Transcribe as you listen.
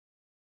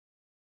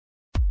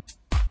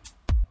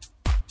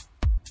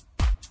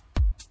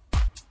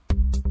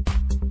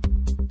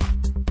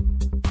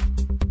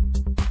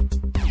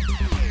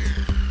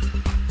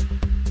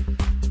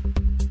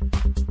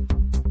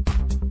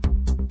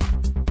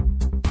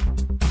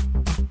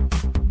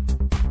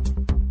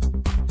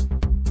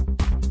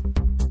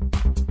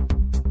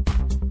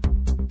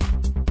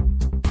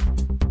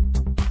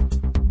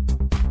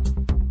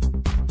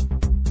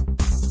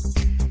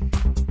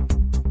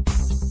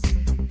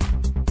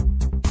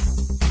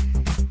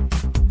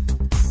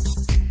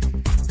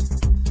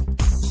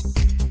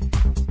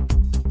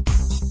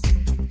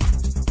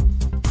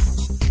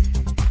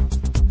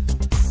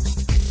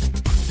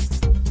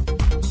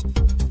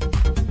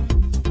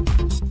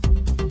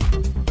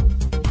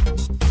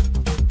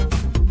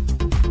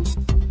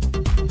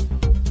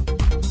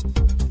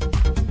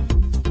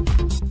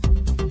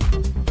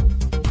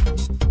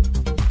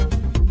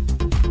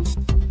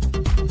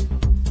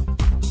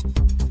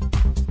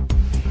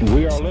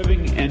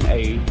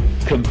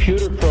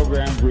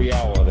computer-programmed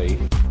reality.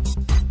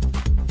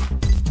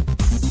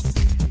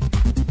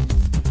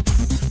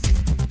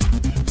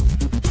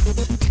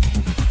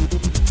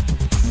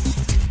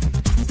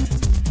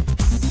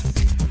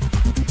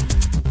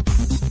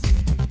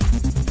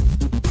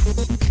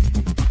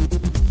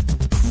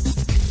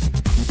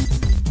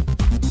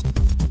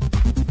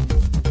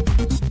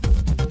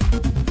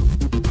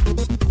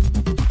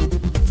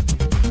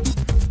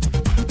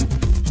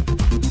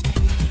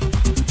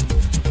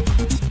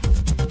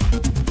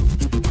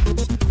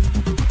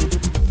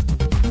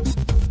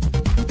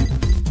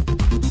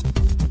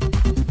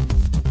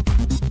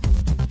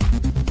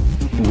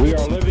 We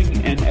are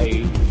living in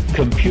a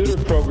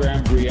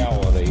computer-programmed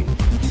reality,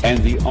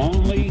 and the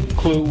only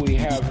clue we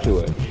have to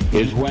it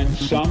is when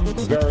some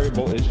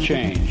variable is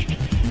changed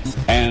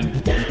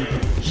and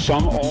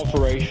some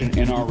alteration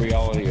in our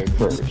reality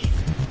occurs.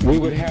 We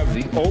would have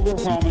the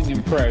overwhelming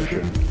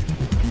impression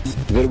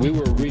that we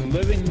were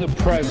reliving the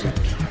present,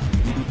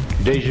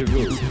 déjà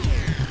vu,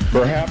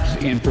 perhaps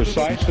in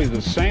precisely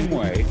the same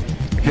way,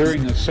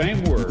 hearing the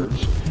same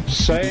words,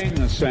 saying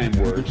the same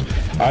words.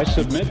 I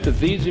submit that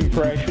these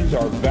impressions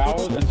are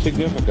valid and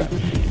significant,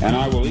 and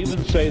I will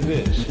even say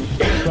this: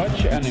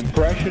 such an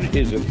impression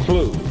is a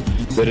clue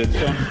that at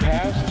some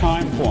past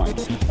time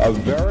point a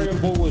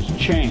variable was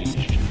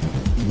changed,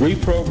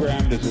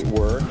 reprogrammed as it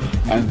were,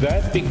 and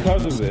that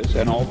because of this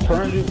an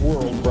alternative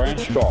world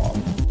branched off.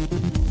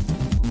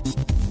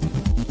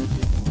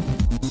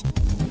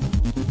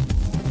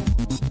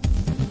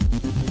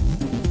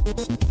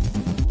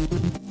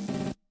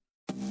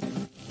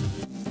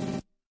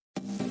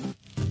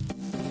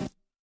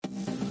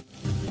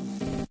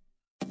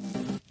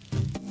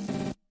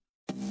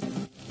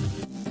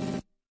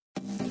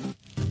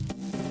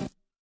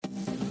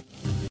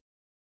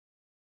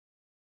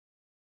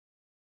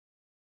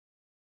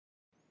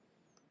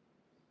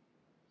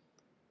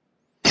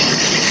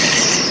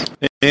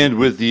 And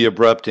with the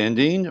abrupt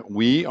ending,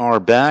 we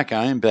are back.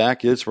 I am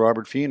back. It's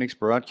Robert Phoenix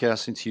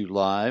broadcasting to you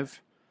live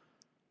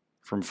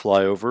from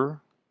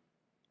Flyover.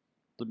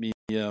 Let me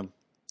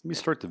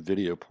start the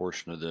video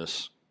portion of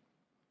this.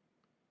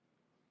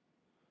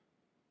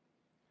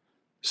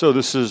 So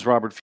this is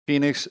Robert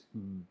Phoenix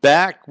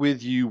back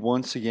with you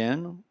once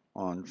again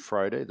on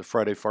Friday, the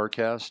Friday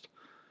FARcast,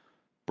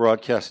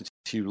 broadcasting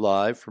to you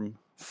live from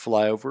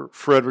Flyover,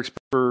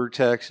 Fredericksburg,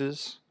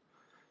 Texas,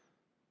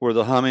 where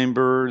the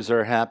hummingbirds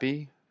are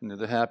happy, and they're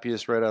the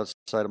happiest right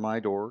outside of my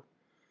door,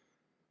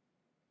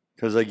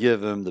 because I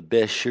give them the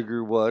best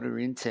sugar water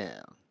in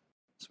town.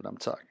 That's what I'm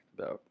talking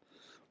about.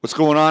 What's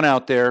going on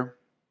out there?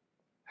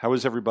 How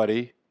is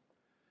everybody?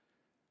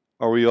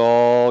 Are we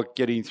all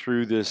getting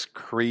through this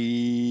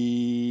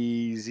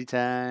crazy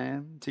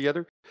time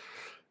together?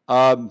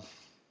 Well,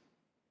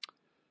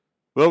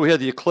 we had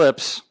the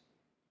eclipse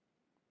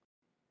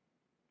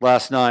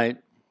last night,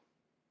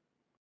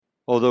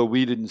 although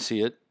we didn't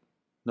see it.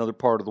 Another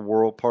part of the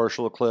world,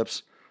 partial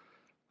eclipse.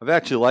 I've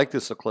actually liked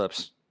this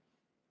eclipse.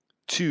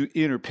 Two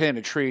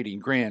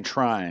interpenetrating grand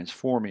trines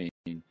forming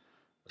a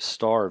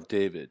Star of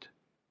David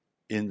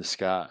in the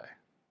sky.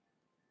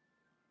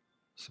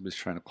 Somebody's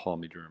trying to call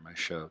me during my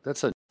show.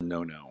 That's a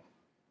no-no.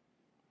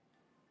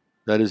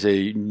 That is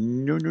a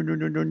no.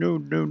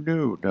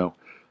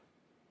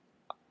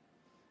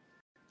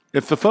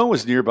 If the phone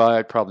was nearby,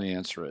 I'd probably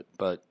answer it,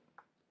 but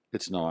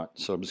it's not.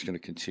 So I'm just going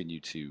to continue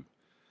to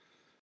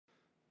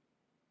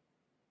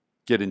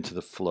get into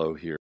the flow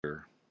here.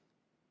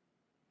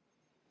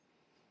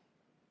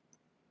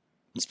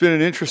 It's been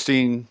an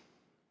interesting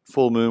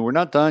full moon. We're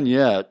not done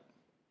yet.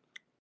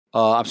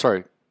 I'm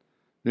sorry.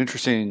 An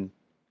interesting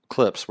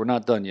eclipse. We're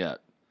not done yet.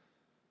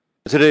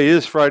 Today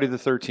is Friday the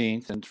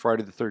 13th, and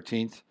Friday the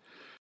 13th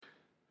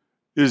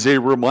is a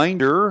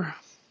reminder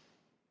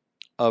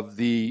of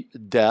the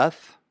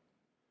death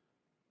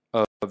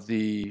of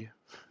the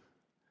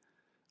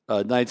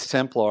Knights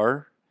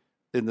Templar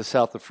in the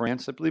south of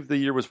France. I believe the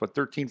year was,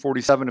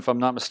 1347, if I'm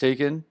not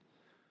mistaken.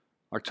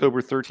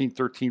 October 13th,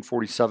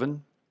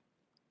 1347.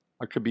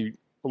 I could be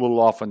a little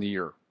off on the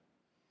year.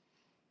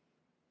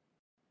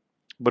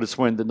 But it's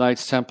when the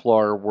Knights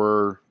Templar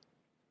were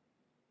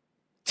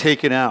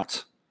taken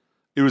out.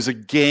 It was a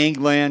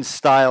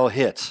gangland-style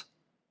hit.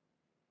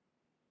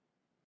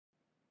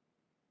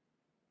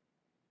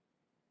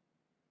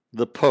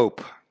 The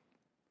Pope, I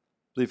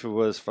believe it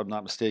was, if I'm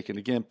not mistaken,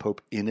 again,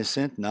 Pope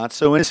Innocent, not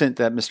so innocent,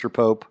 that Mr.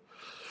 Pope,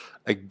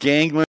 a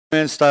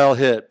gangland-style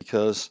hit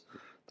because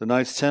the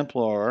Knights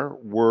Templar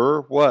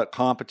were what?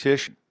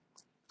 Competition.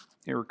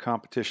 They were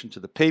competition to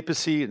the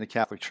papacy and the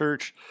Catholic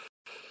Church.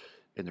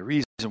 And the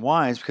reason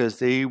why is because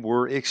they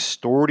were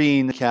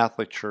extorting the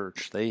Catholic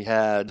Church. They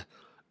had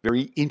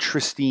very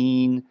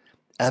interesting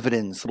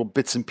evidence, little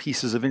bits and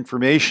pieces of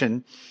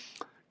information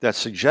that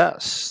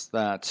suggests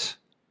that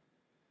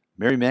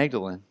Mary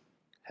Magdalene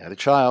had a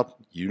child.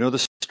 You know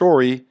the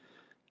story.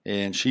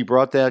 And she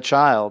brought that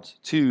child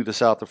to the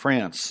south of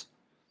France.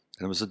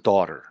 And it was a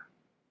daughter.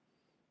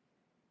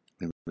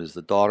 It was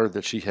the daughter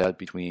that she had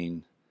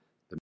between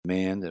the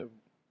man that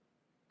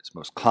is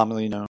most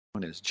commonly known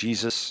as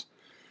Jesus,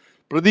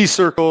 But in these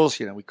circles,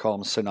 we call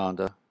him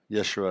Sananda,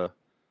 Yeshua,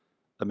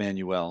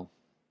 Emmanuel.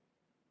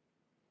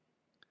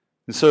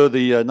 And so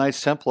the Knights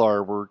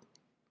Templar were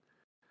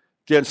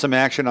getting some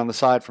action on the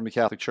side from the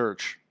Catholic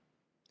Church.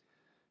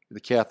 The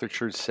Catholic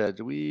Church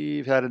said,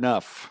 we've had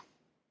enough.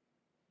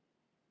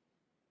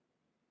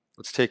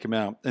 Let's take him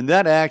out. And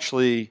that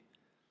actually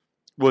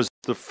was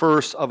the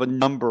first of a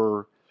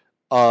number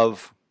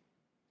of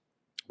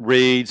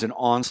raids and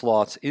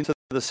onslaughts into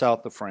the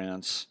south of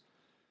France,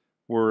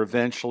 where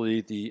eventually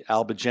the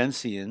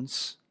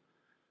Albigensians,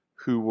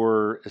 who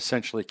were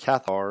essentially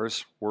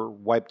Cathars, were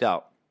wiped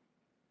out,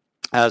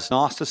 as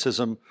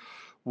Gnosticism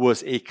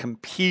was a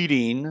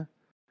competing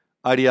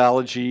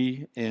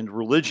ideology and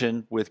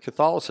religion with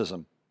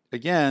Catholicism.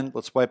 Again,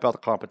 let's wipe out the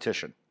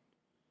competition.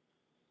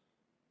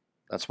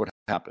 That's what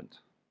happened.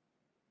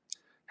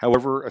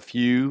 However, a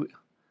few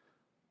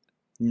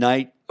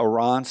knights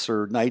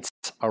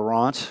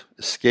errant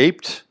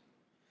escaped,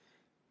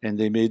 and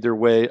they made their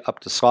way up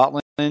to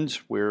Scotland,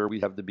 where we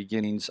have the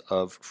beginnings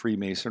of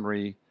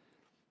Freemasonry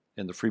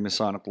and the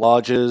Freemasonic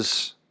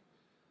lodges,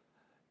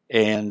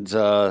 and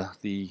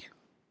the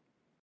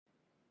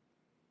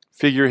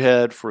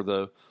figurehead for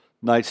the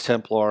Knights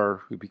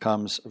Templar, who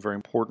becomes a very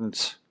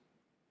important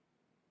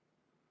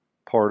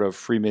part of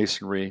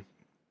Freemasonry,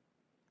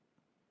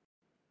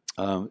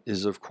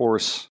 is, of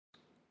course,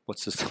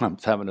 what's this? I'm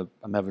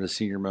having a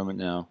senior moment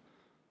now.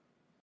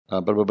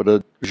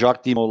 But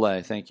Jacques de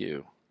Molay, thank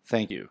you.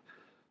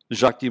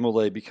 Jacques de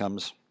Molay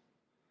becomes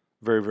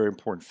a very, very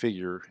important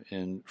figure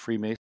in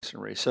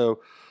Freemasonry.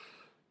 So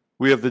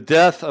we have the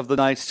death of the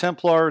Knights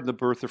Templar and the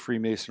birth of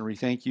Freemasonry.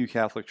 Thank you,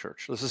 Catholic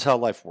Church. This is how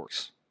life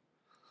works.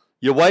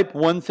 You wipe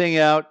one thing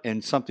out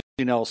and something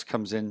else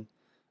comes in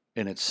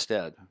its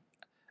stead.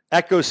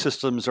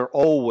 Ecosystems are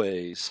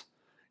always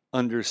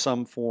under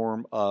some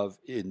form of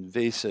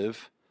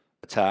invasive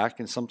attack,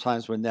 and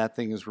sometimes when that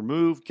thing is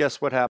removed,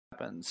 guess what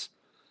happens?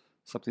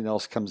 Something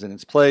else comes in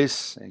its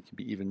place and can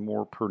be even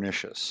more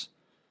pernicious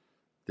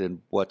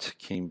than what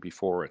came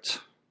before it.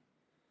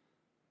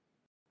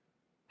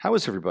 How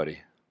is everybody?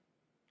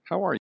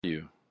 How are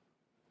you?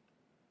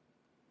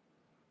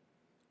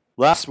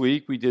 Last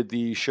week, we did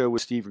the show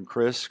with Steve and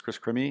Chris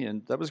Crimmy,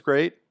 and that was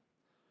great.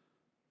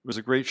 It was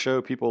a great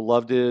show. People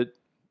loved it.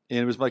 And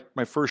it was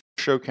my first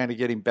show kind of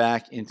getting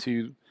back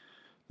into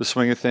the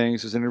swing of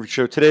things. It was an interview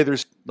show. Today,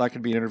 there's not going to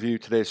be an interview.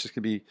 Today, it's just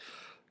going to be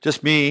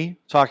just me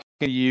talking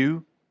to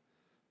you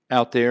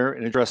out there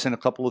and addressing a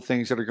couple of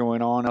things that are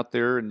going on out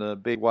there in the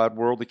big wide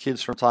world. The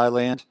kids from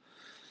Thailand,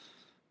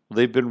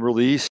 they've been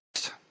released.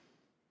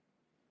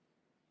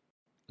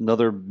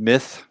 Another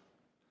myth.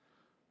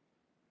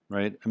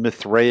 Right? A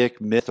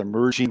Mithraic myth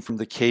emerging from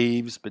the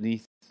caves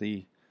beneath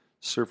the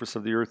surface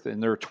of the earth.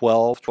 And there are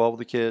 12 of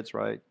the kids,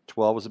 right?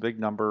 12 is a big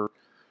number,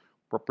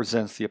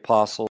 represents the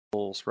apostles,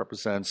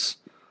 represents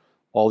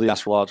all the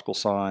astrological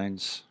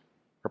signs,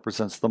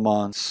 represents the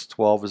months.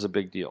 12 is a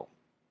big deal.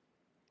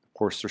 Of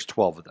course, there's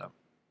 12 of them.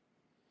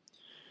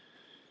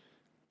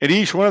 And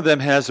each one of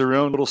them has their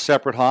own little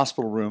separate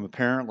hospital room,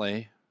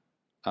 apparently.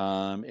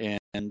 And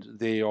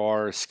they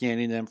are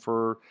scanning them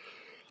for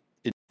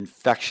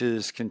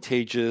infectious,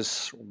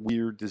 contagious,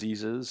 weird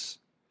diseases.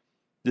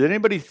 Did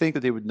anybody think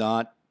that they would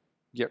not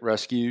get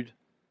rescued?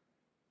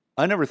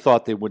 I never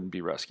thought they wouldn't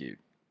be rescued.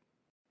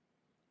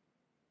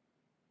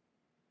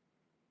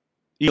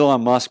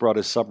 Elon Musk brought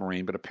his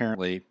submarine, but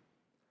apparently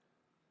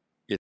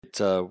it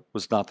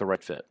was not the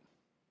right fit.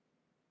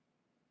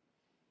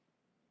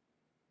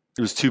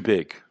 It was too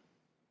big.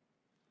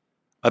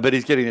 I bet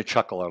he's getting a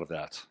chuckle out of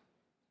that.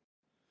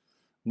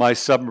 My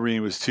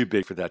submarine was too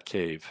big for that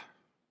cave.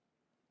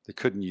 They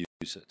couldn't use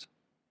it.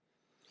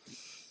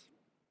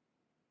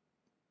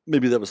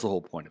 Maybe that was the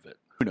whole point of it.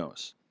 Who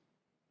knows?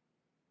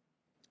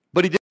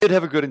 But he did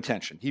have a good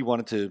intention. He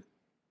wanted to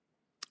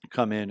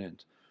come in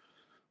and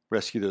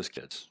rescue those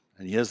kids.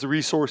 And he has the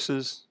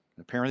resources.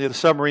 Apparently, the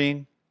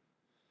submarine.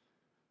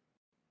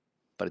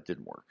 But it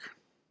didn't work.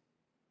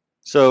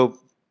 So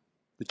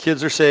the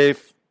kids are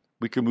safe.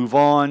 We can move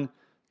on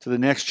to the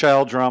next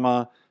child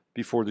drama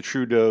before the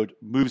true node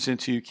moves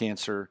into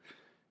cancer.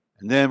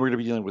 And then we're going to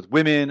be dealing with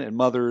women and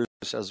mothers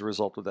as a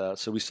result of that.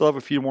 So we still have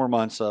a few more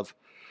months of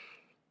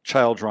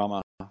child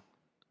drama.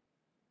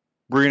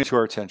 Bringing it to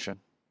our attention.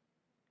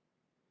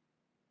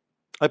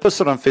 I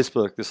posted on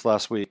Facebook this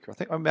last week. I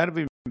think I might have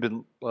even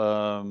been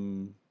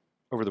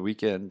over the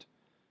weekend.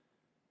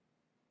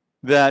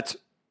 That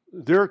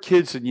there are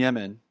kids in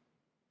Yemen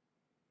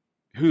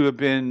who have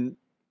been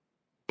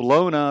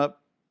blown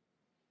up,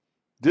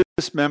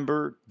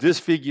 dismembered,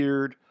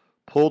 disfigured,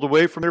 pulled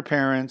away from their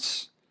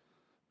parents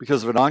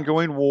because of an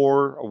ongoing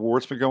war, a war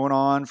that's been going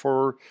on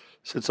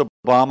since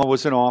Obama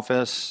was in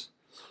office.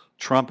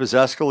 Trump has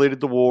escalated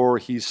the war.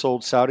 He's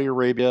sold Saudi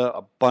Arabia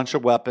a bunch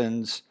of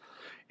weapons,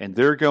 and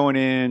they're going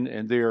in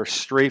and they are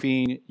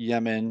strafing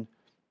Yemen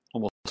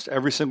almost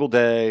every single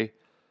day.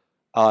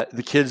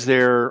 The kids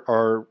there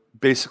are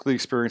basically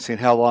experiencing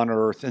hell on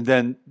earth, and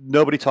then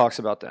nobody talks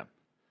about them.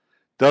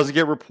 Doesn't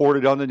get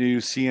reported on the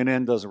news.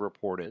 CNN doesn't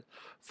report it.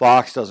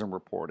 Fox doesn't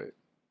report it.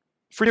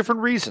 For different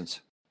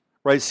reasons.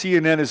 right?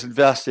 CNN is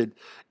invested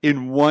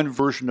in one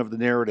version of the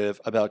narrative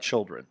about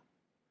children.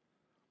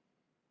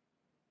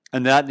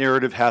 And that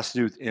narrative has to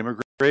do with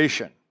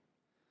immigration.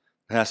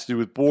 It has to do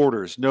with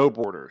borders, no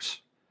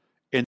borders.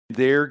 And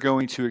they're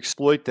going to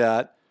exploit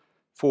that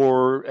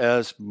for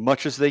as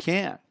much as they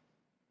can.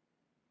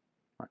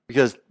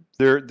 Because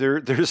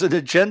there's an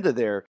agenda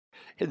there.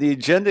 The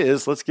agenda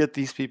is, let's get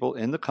these people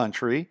in the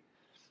country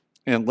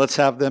and let's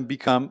have them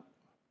become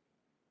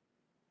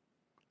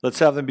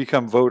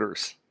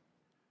voters.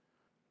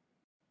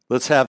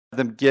 Let's have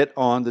them get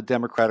on the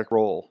Democratic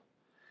roll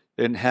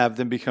and have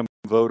them become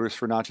voters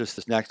for not just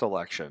this next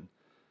election,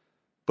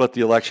 but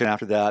the election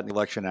after that and the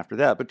election after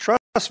that. But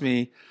trust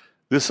me,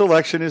 this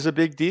election is a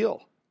big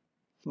deal.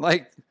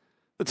 Like,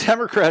 the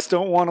Democrats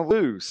don't want to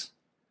lose.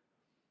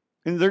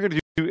 And they're going to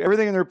do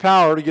everything in their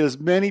power to get as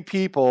many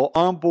people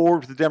on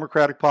board with the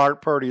Democratic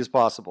Party as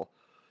possible,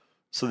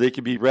 so they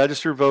can be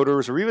registered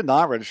voters or even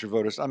not registered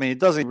voters. I mean, it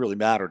doesn't really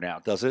matter now,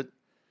 does it?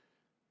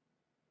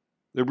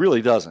 It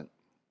really doesn't.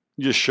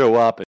 You just show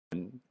up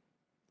and,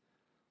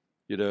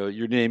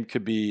 your name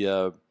could be,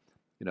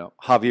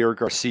 Javier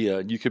Garcia,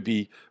 and you could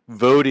be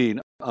voting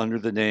under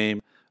the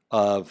name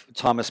of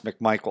Thomas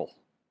McMichael.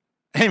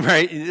 And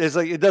right, it's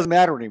like, it doesn't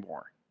matter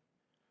anymore.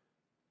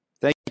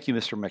 Thank you,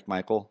 Mr.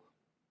 McMichael.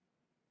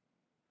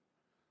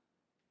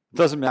 It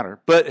doesn't matter.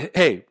 But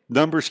hey,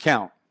 numbers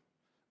count.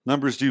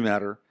 Numbers do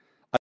matter.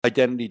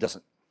 Identity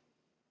doesn't.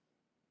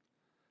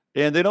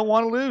 And they don't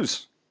want to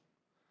lose.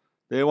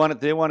 They want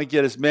to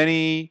get as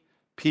many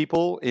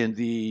people in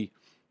the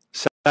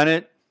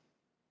Senate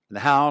and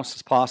the House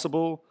as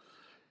possible,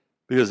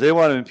 because they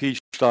want to impeach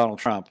Donald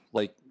Trump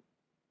like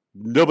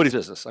nobody's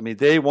business. I mean,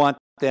 they want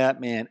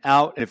that man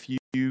out. And if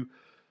you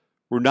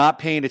were not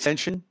paying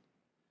attention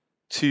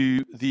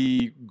to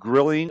the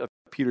grilling of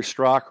Peter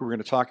Strzok, who we're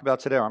going to talk about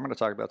today, or I'm going to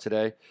talk about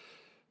today,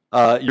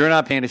 you're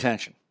not paying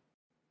attention.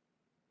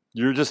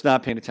 You're just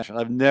not paying attention.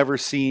 I've never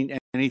seen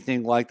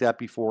anything like that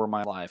before in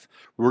my life.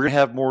 We're going to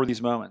have more of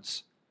these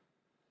moments.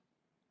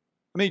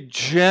 I mean,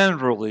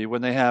 generally,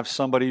 when they have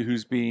somebody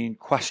who's being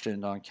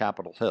questioned on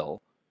Capitol Hill,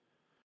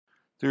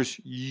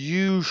 there's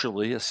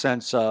usually a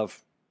sense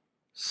of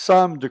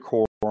some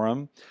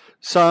decorum,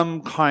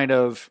 some kind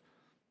of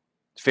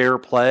fair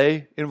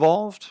play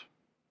involved.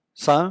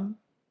 Some,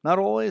 not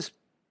always,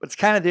 but it's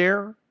kind of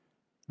there.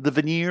 The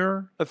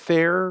veneer of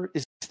fair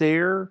is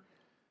there.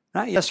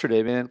 Not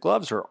yesterday, man.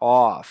 Gloves are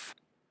off.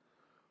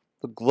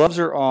 The gloves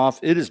are off.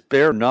 It is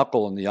bare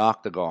knuckle in the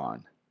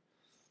octagon.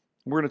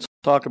 We're going to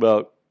talk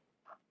about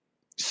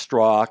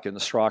Strzok and the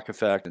Strzok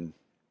effect and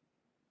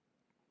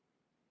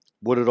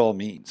what it all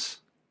means.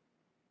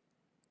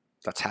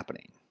 That's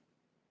happening.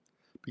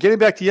 But getting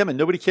back to Yemen,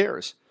 nobody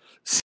cares.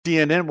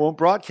 CNN won't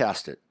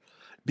broadcast it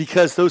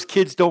because those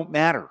kids don't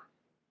matter.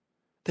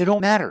 They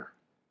don't matter.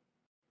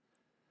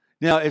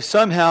 Now, if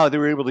somehow they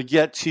were able to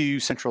get to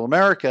Central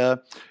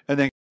America and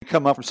then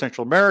come up from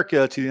Central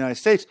America to the United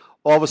States,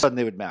 all of a sudden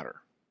they would matter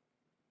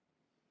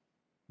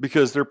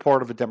because they're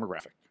part of a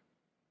demographic.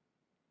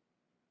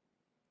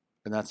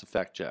 And that's a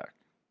fact check.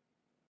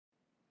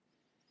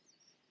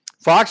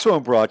 Fox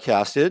won't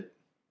broadcast it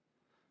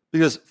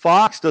because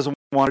Fox doesn't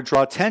want to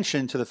draw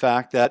attention to the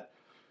fact that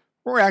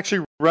we're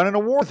actually running a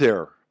war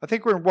there. I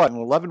think we're in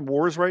 11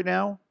 wars right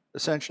now,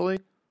 essentially,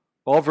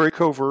 all very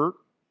covert.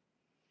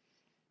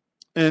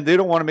 And they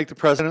don't want to make the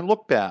president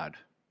look bad.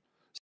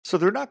 So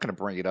they're not going to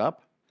bring it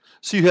up.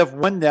 So you have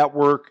one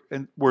network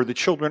where the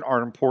children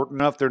aren't important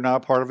enough. They're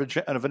not part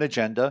of an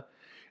agenda.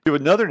 You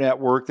have another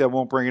network that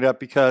won't bring it up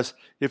because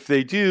if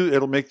they do,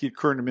 it'll make the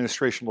current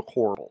administration look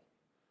horrible.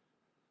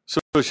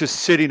 So it's just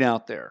sitting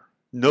out there.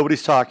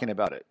 Nobody's talking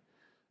about it.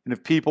 And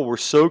if people were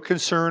so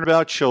concerned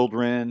about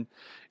children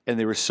and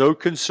they were so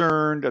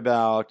concerned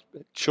about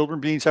children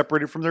being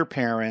separated from their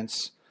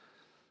parents,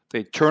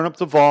 they turn up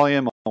the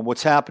volume on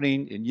what's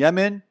happening in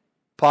Yemen,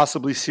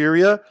 possibly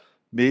Syria,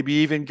 maybe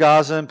even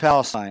Gaza and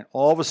Palestine.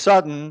 All of a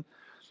sudden,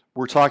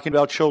 we're talking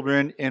about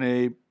children in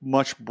a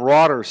much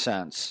broader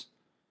sense.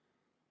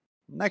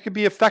 And that could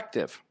be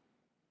effective.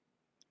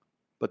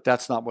 But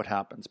that's not what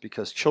happens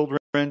because children,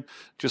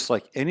 just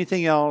like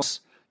anything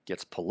else,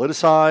 gets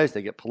politicized.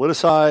 They get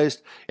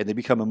politicized and they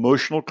become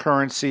emotional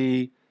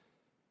currency.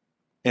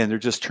 And they're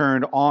just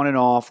turned on and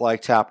off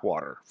like tap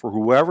water for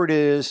whoever it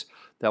is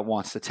that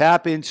wants to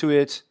tap into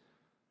it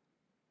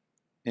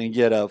and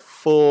get a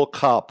full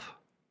cup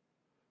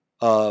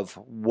of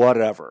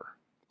whatever,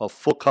 a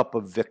full cup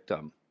of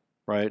victim,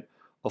 right?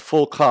 A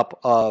full cup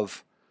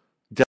of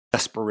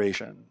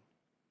desperation.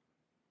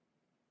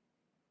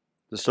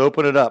 Just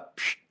open it up.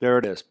 There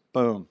it is.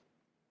 Boom.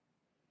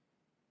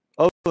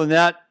 Other than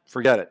that,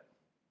 forget it.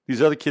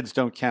 These other kids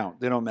don't count.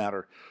 They don't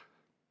matter.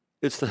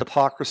 It's the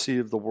hypocrisy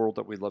of the world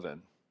that we live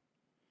in.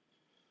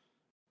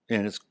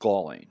 And it's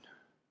galling.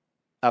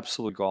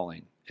 Absolutely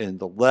galling. And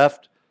the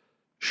left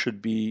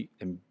should be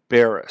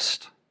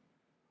embarrassed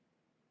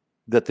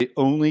that they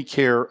only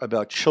care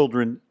about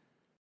children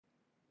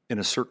in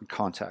a certain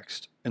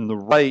context. And the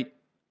right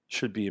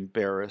should be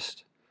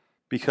embarrassed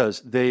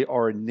because they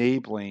are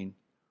enabling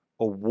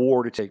a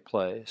war to take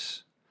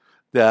place.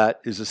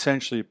 that is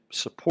essentially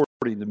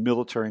supporting the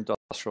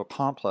military-industrial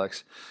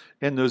complex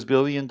and those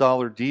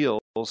billion-dollar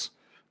deals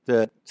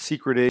that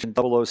Secret Agent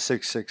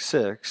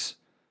 00666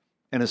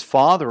 and his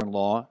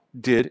father-in-law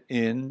did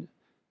in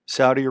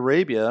Saudi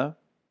Arabia,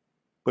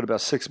 but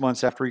about 6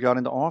 months after he got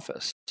into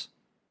office.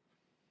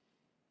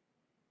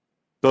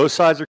 Both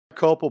sides are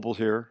culpable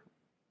here.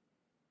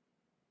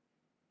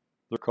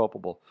 They're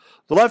culpable.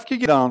 The left could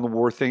get on the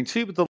war thing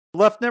too, but the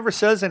left never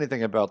says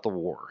anything about the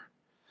war.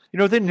 You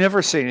know, they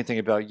never say anything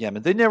about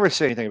Yemen. They never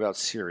say anything about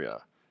Syria.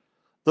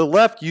 The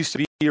left used to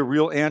be a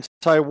real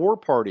anti-war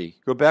party.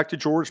 Go back to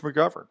George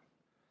McGovern,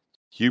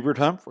 Hubert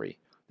Humphrey.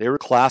 They were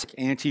classic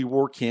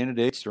anti-war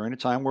candidates during a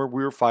time where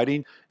we were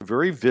fighting a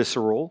very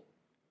visceral,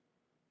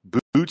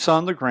 boots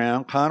on the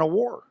ground kind of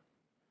war.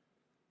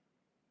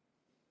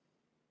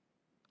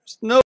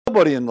 There's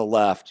nobody in the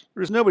left.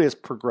 There's nobody that's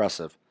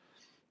progressive.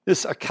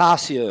 This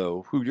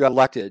Ocasio, who got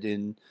elected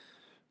in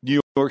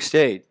New York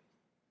State,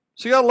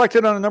 she got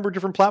elected on a number of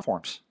different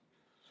platforms.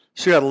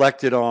 She got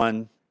elected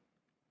on,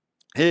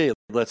 hey,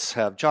 let's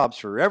have jobs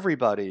for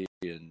everybody.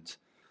 And,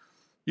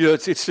 you know,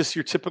 it's just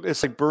your typical,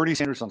 it's like Bernie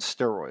Sanders on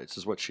steroids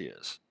is what she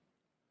is.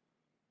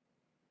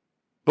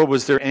 But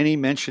was there any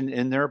mention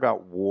in there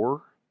about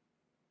war?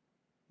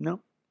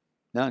 No,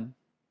 none.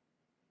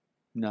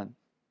 None.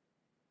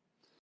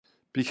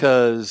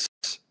 Because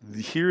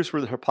here's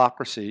where the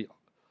hypocrisy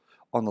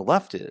on the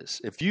left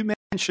is. If you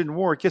mention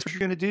war, guess what you're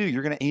going to do?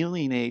 You're going to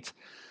alienate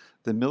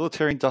the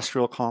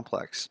military-industrial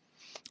complex.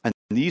 And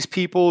these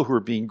people who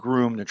are being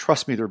groomed, and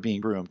trust me, they're being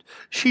groomed.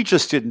 She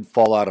just didn't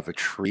fall out of a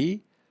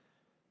tree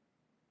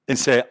and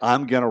say,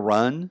 I'm going to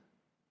run.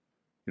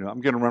 You know,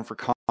 I'm going to run for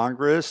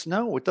Congress.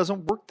 No, it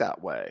doesn't work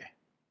that way.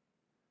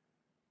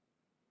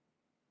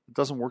 It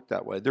doesn't work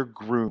that way. They're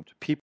groomed.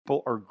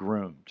 People are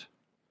groomed.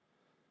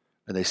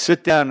 And they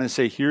sit down and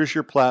say, here's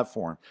your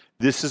platform.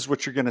 This is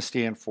what you're going to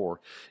stand for.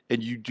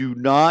 And you do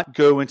not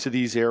go into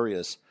these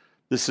areas.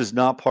 This is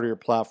not part of your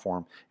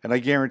platform. And I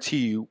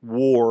guarantee you,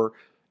 war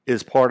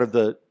is part of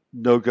the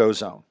no-go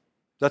zone.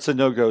 That's a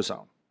no-go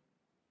zone.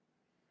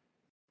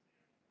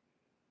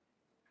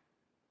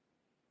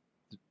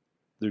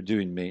 They're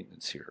doing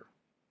maintenance here.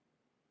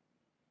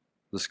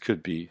 This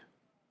could be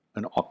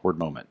an awkward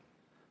moment.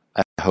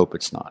 I hope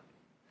it's not.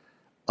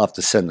 I'll have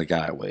to send the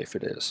guy away if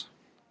it is.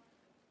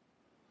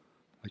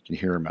 I can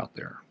hear him out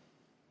there.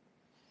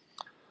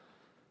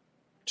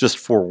 Just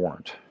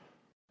forewarned.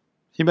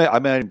 I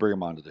might bring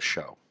him onto the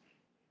show.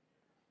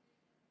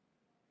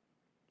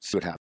 See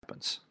what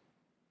happens.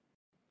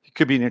 He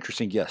could be an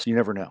interesting guest. You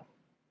never know.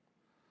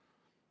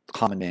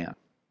 Common man.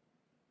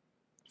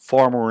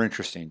 Far more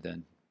interesting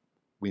than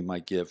we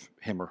might give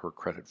him or her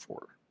credit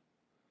for.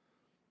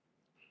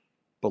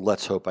 But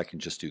let's hope I can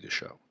just do the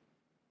show.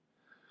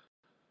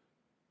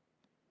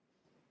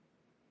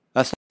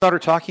 That's not our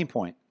talking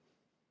point.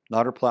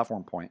 Not her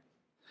platform point.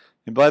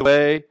 And by the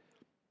way,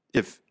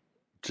 if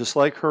just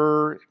like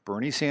her,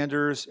 Bernie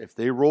Sanders, if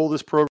they roll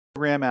this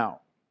program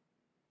out,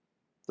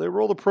 they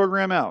roll the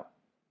program out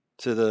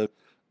to the,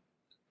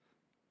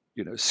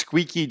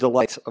 squeaky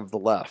delights of the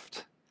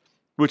left,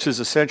 which is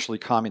essentially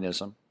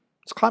communism.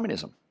 It's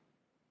communism.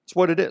 It's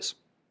what it is.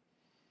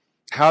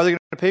 How are they going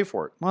to pay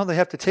for it? Well, they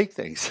have to take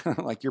things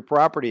like your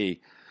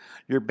property,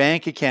 your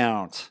bank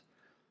account,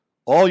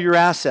 all your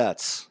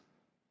assets.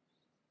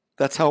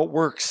 That's how it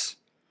works.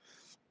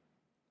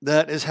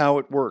 That is how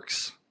it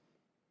works.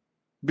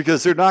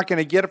 Because they're not going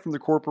to get it from the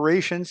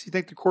corporations. You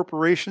think the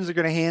corporations are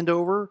going to hand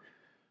over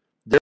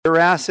their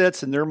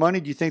assets and their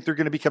money? Do you think they're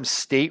going to become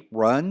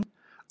state-run?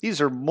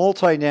 These are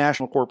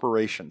multinational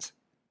corporations.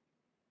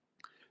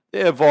 They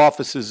have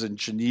offices in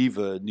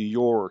Geneva, New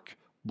York,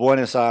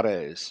 Buenos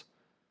Aires,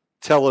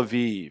 Tel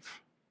Aviv,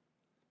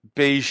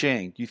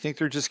 Beijing. Do you think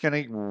they're just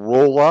going to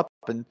roll up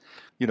and,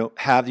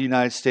 have the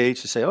United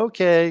States to say,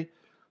 okay,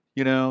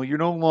 you're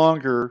no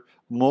longer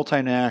a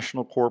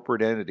multinational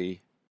corporate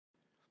entity.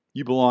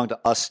 You belong to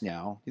us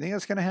now. You think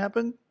that's going to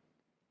happen?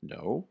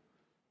 No,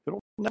 it'll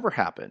never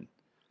happen.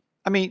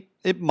 I mean,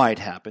 it might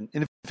happen.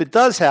 And if it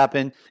does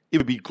happen, it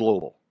would be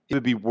global. It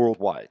would be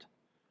worldwide.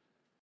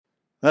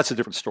 That's a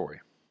different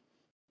story.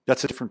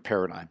 That's a different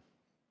paradigm,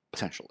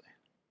 potentially.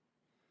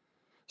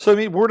 So,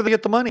 where do they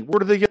get the money? Where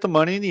do they get the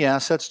money and the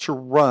assets to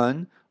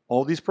run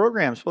all these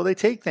programs? Well, they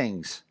take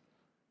things.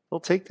 They'll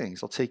take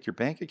things. They'll take your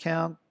bank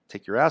account,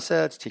 take your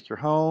assets, take your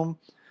home.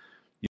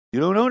 You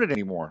don't own it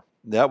anymore.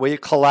 That way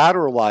it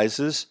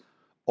collateralizes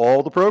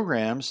all the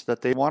programs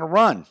that they want to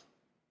run.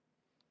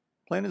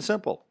 Plain and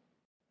simple.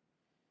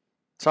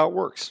 That's how it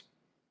works.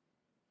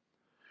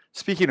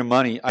 Speaking of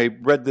money, I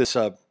read this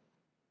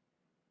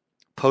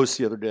post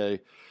the other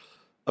day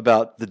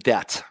about the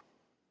debt.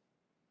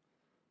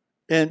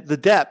 And the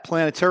debt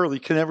planetarily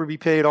can never be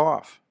paid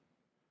off.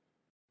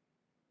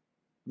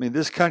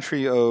 This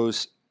country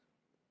owes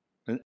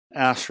an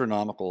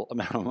astronomical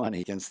amount of money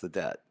against the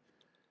debt.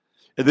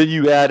 And then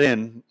you add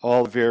in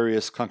all the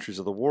various countries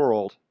of the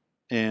world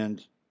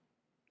and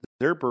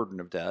their burden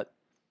of debt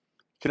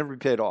can never be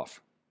paid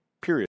off.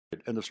 Period.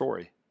 End of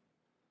story.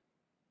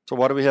 So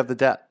why do we have the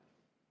debt?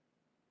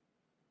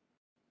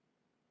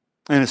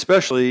 And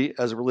especially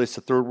as it relates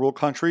to third world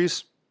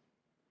countries,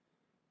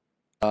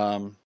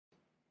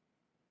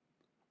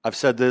 I've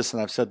said this,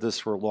 and I've said this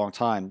for a long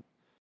time,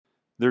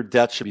 their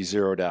debt should be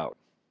zeroed out.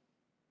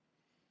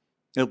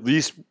 At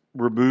least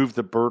remove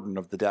the burden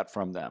of the debt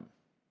from them.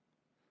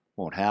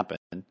 Won't happen,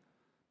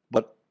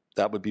 but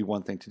that would be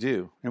one thing to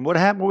do. And what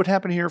would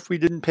happen here if we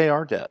didn't pay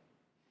our debt?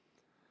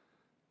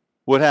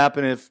 What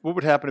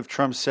would happen if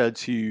Trump said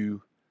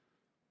to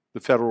the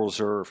Federal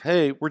Reserve,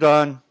 "Hey, we're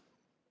done.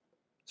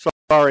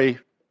 Sorry,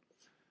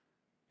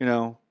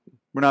 we're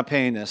not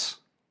paying this.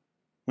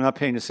 We're not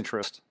paying this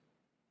interest."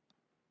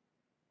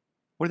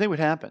 What do you think would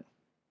happen?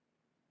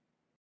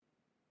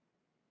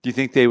 Do you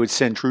think they would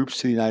send troops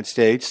to the United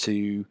States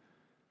to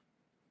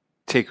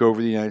take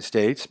over the United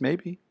States?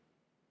 Maybe.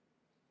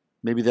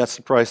 Maybe that's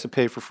the price to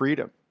pay for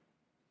freedom.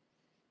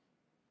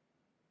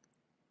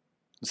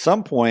 At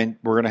some point,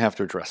 we're going to have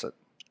to address it.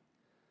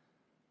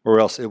 Or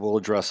else it will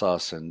address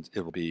us, and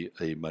it will be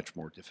a much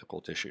more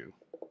difficult issue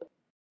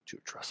to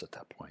address at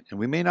that point. And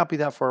we may not be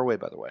that far away,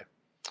 by the way.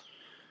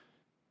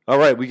 All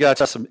right, we got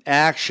some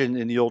action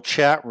in the old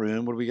chat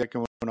room. What do we got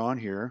going on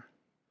here?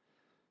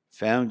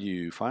 Found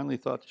you. Finally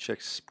thought to check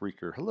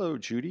Spreaker. Hello,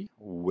 Judy.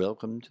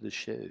 Welcome to the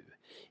show.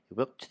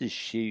 Welcome to the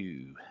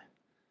show.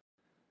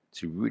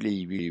 It's a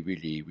really, really,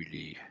 really,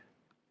 really,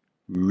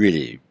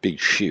 really big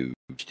show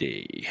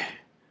today.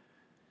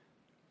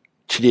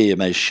 Today on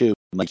my show,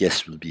 my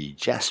guest will be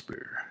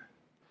Jasper.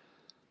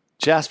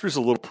 Jasper's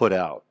a little put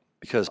out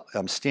because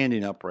I'm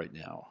standing up right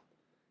now.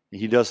 And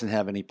he doesn't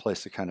have any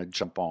place to kind of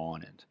jump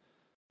on and,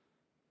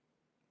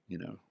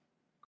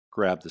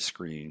 grab the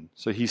screen.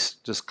 So he's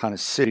just kind of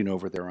sitting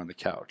over there on the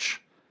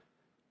couch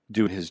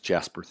doing his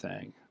Jasper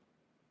thing,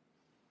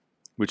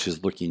 which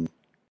is looking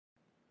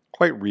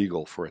quite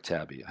regal for a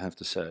tabby, I have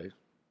to say.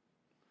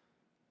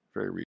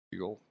 Very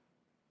regal.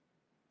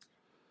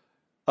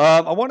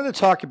 I wanted to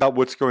talk about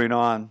what's going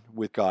on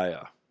with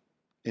GAIA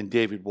and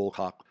David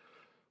Wilcock.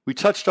 We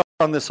touched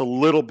on this a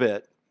little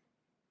bit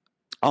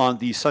on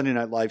the Sunday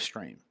night live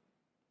stream.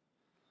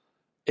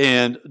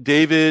 And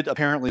David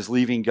apparently is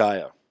leaving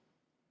GAIA.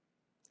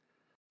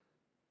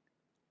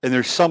 And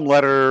there's some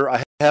letter.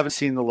 I haven't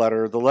seen the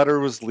letter. The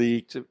letter was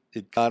leaked.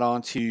 It got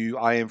onto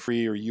I Am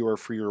Free or You Are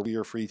Free or We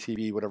Are Free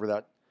TV, whatever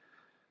that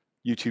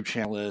YouTube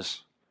channel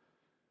is.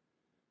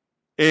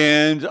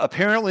 And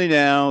apparently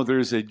now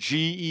there's a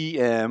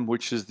GEM,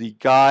 which is the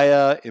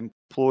GAIA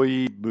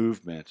Employee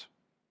Movement.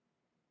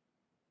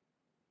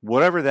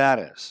 Whatever that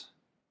is.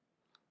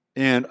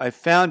 And I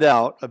found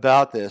out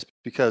about this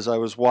because I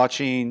was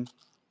watching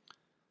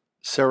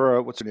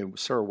Sarah, what's her name?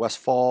 Sarah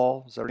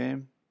Westfall, is that her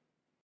name?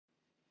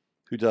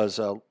 Who does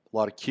a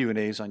lot of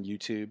Q&As on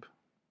YouTube.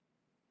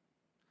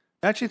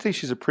 I actually think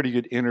she's a pretty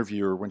good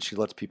interviewer when she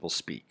lets people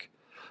speak.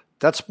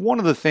 That's one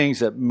of the things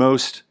that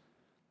most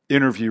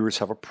interviewers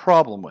have a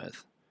problem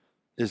with,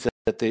 is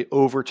that they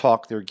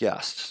overtalk their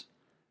guests.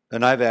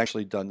 And I've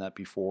actually done that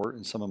before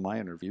in some of my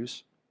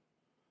interviews.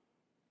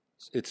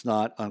 It's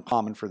not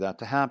uncommon for that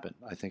to happen.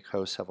 I think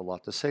hosts have a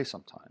lot to say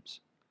sometimes.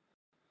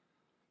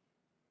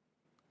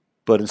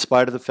 But in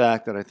spite of the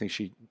fact that I think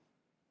she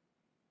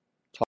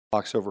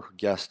talks over her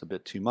guest a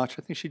bit too much,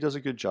 I think she does a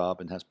good job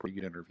and has pretty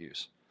good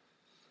interviews.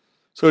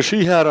 So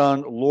she had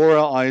on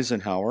Laura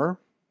Eisenhower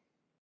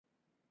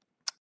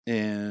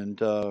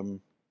and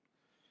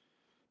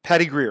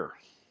Patty Greer.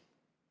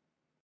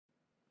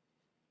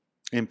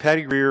 And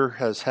Patty Greer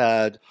has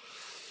had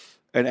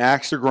an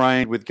axe to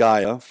grind with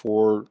GAIA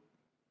for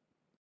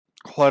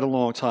quite a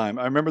long time.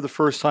 I remember the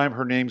first time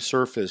her name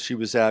surfaced, she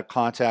was at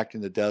Contact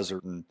in the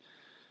Desert, and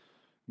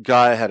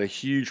GAIA had a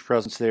huge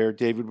presence there.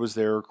 David was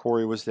there.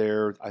 Corey was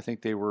there. I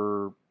think they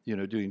were,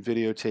 doing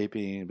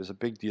videotaping. It was a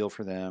big deal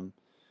for them.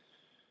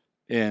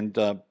 And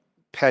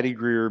Patty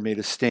Greer made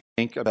a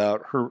stink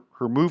about her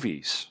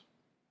movies.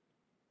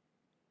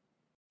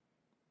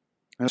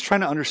 And I was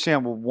trying to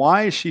understand, well,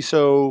 why is she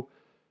so,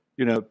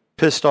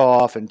 pissed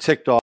off and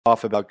ticked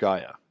off about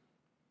GAIA?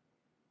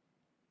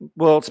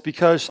 Well, it's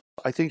because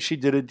I think she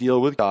did a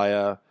deal with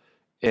GAIA,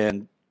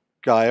 and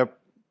GAIA,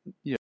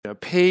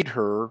 paid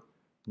her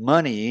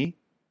money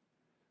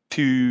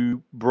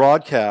to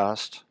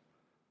broadcast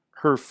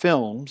her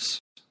films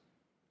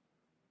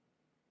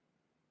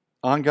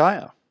on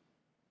GAIA.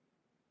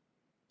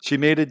 She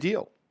made a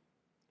deal.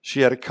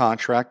 She had a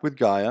contract with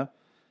GAIA,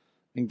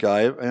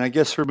 and I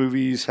guess her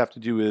movies have to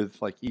do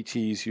with like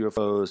ETs,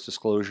 UFOs,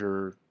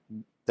 disclosure,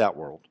 that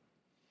world.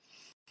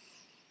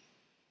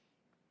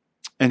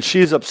 And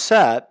she's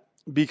upset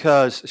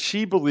because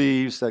she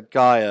believes that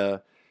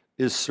GAIA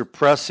is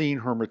suppressing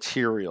her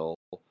material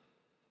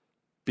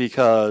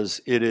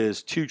because it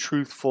is too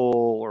truthful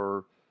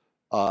or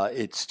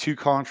it's too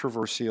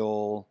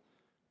controversial,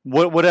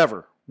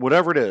 whatever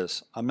it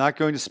is. I'm not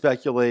going to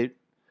speculate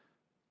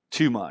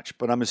too much,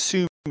 but I'm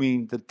assuming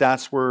that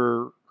that's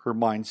where her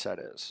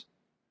mindset is.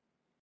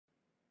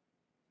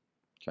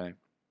 Okay.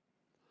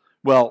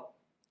 Well,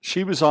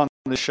 she was on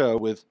the show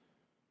with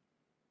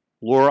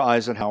Laura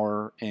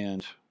Eisenhower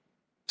and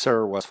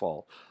Sarah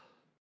Westfall.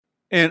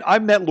 And I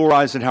met Laura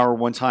Eisenhower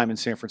one time in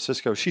San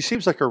Francisco. She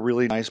seems like a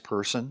really nice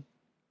person.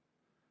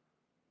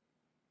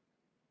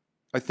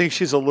 I think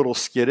she's a little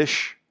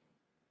skittish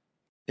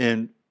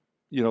and,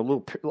 a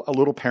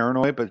little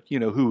paranoid, but,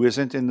 who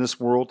isn't in this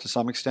world to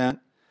some extent?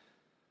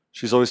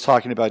 She's always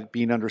talking about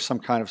being under some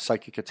kind of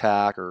psychic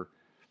attack or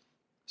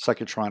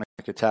psychotronic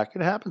attack.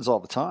 It happens all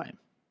the time.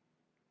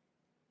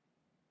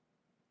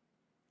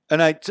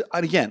 And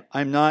again,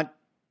 I'm not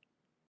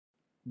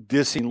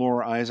dissing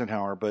Laura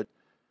Eisenhower, but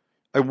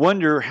I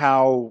wonder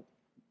how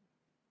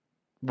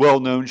well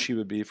known she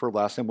would be if her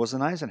last name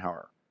wasn't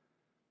Eisenhower.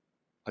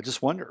 I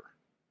just wonder.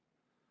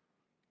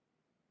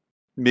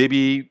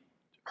 Maybe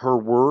her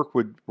work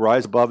would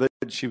rise above it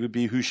and she would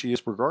be who she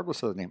is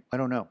regardless of the name. I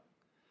don't know.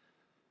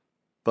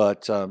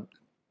 But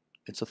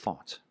it's a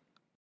thought.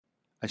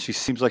 And she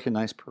seems like a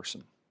nice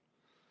person.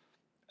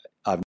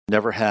 I've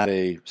never had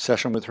a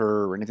session with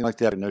her or anything like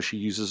that. I know she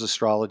uses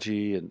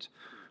astrology and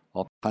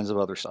all kinds of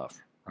other stuff,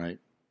 right?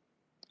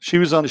 She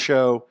was on the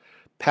show.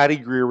 Patty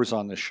Greer was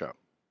on this show.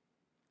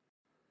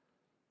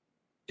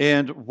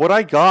 And what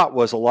I got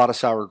was a lot of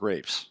sour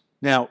grapes.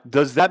 Now,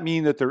 does that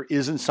mean that there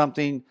isn't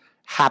something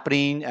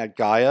happening at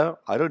GAIA?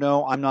 I don't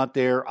know. I'm not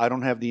there. I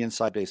don't have the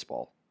inside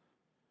baseball.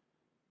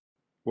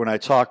 When I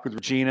talk with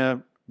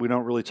Regina, we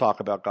don't really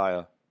talk about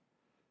GAIA.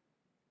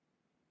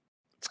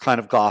 It's kind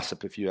of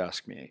gossip, if you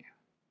ask me.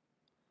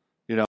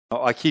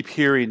 I keep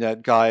hearing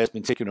that GAIA has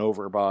been taken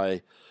over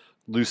by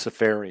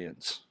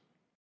Luciferians.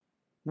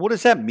 What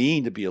does that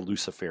mean to be a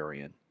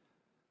Luciferian?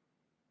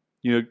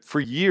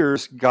 For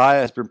years, GAIA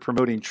has been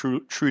promoting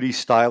Trudy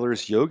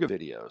Styler's yoga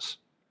videos.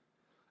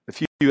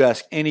 If you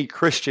ask any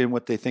Christian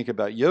what they think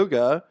about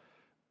yoga,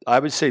 I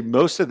would say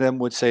most of them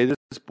would say that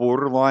it's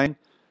borderline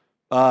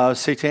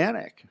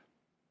satanic.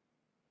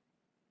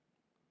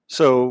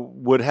 So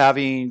would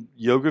having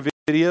yoga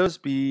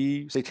videos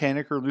be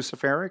satanic or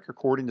luciferic?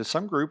 According to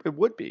some group, it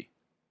would be.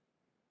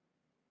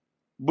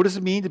 What does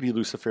it mean to be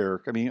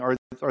luciferic? I mean,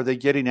 are they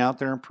getting out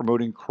there and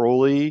promoting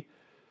Crowley?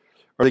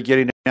 Are they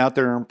getting out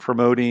there and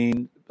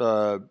promoting,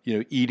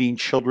 eating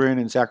children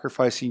and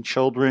sacrificing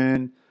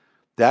children?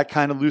 That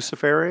kind of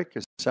luciferic?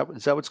 Is that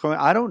what's going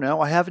on? I don't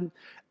know. I haven't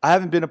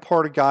been a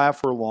part of GAIA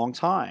for a long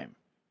time.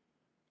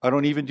 I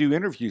don't even do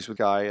interviews with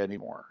GAIA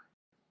anymore.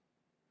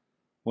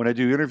 When I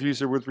do interviews,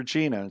 they're with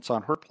Regina. It's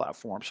on her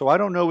platform. So I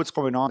don't know what's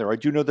going on there. I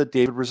do know that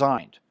David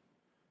resigned.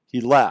 He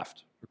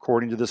left,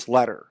 according to this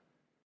letter.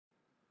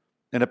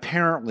 And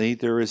apparently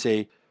there is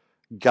a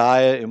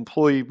GAIA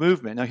employee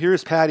movement. Now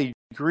here's Patty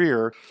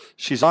Greer.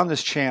 She's on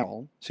this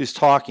channel. She's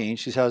talking.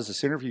 She has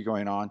this interview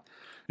going on.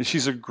 And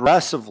she's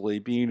aggressively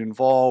being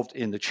involved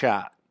in the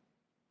chat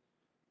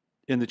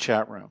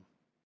room.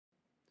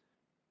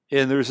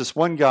 And there's this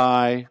one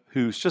guy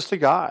who's just a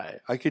guy.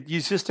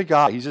 He's just a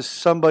guy. He's just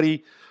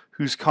somebody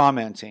who's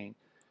commenting.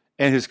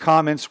 And his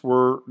comments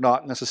were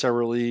not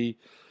necessarily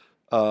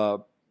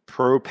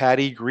pro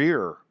Patty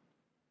Greer.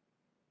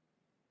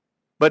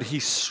 But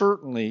he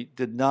certainly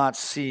did not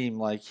seem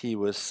like he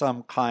was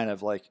some kind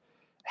of like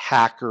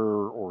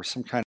hacker or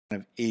some kind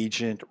of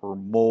agent or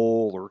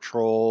mole or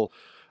troll.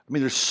 I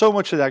mean, there's so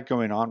much of that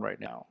going on right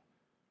now.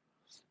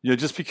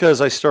 Just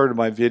because I started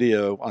my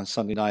video on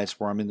Sunday nights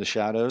where I'm in the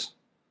shadows,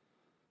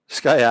 this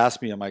guy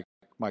asked me in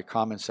my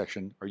comment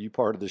section, "Are you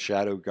part of the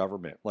shadow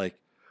government?" Like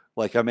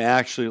I'm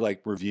actually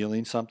like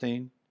revealing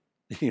something.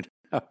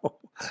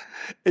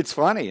 It's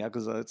funny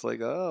because it's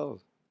like, oh,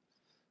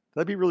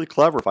 that'd be really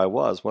clever if I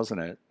was,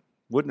 wasn't it?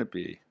 Wouldn't it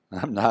be?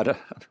 I'm not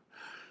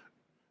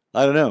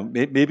I don't know.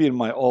 Maybe in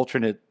my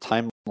alternate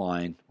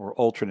timeline or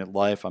alternate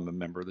life, I'm a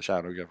member of the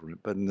shadow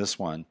government. But in this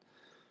one,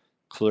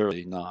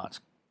 clearly not.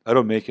 I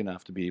don't make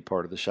enough to be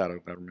part of the shadow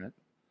government.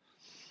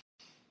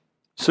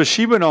 So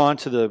she went on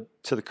to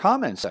the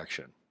comment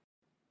section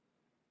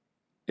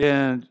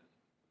and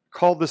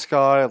called this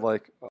guy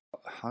like,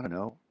 I don't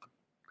know,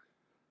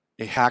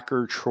 a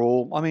hacker,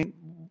 troll. I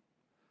mean,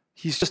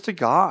 he's just a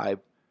guy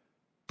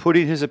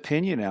putting his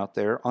opinion out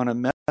there on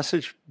a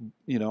message,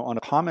 on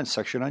a comment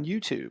section on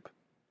YouTube.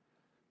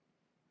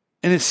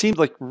 And it seemed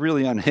like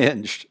really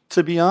unhinged,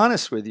 to be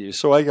honest with you.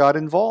 So I got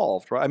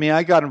involved. Right? I mean,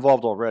 I got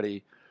involved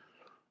already.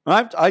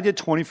 I did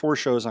 24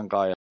 shows on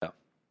GAIA.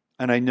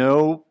 And I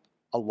know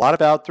a lot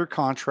about their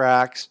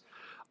contracts.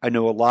 I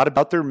know a lot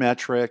about their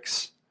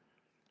metrics.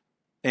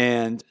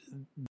 And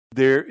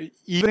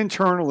even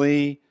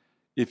internally,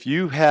 if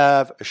you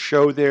have a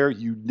show there,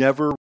 you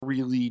never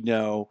really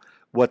know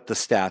what the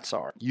stats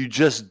are. You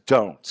just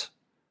don't.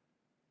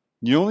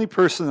 The only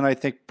person that I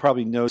think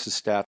probably knows his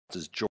stats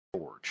is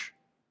George,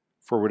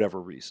 for whatever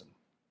reason.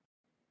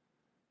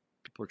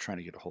 People are trying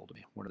to get a hold of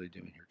me. What are they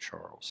doing here,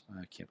 Charles?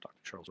 I can't talk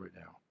to Charles right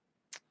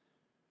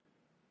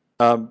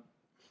now.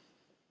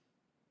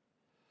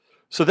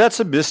 So that's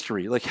a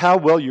mystery. Like how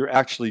well you're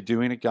actually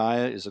doing at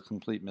GAIA is a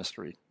complete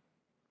mystery.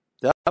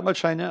 That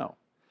much I know.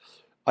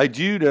 I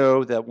do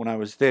know that when I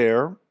was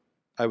there,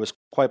 I was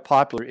quite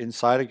popular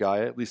inside of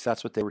GAIA. At least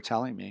that's what they were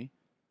telling me.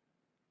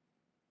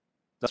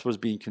 That's what was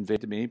being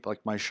conveyed to me.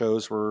 Like my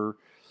shows were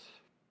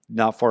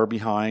not far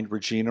behind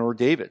Regina or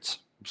David's.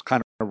 It was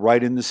kind of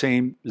right in the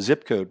same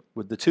zip code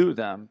with the two of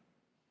them.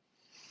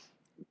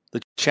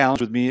 The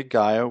challenge with me at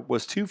GAIA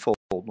was twofold.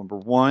 Number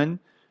one,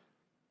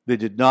 they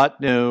did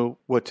not know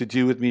what to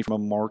do with me from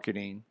a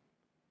marketing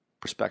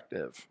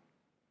perspective.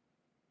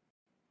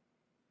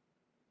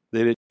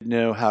 They didn't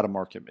know how to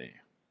market me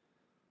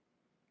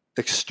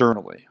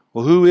externally.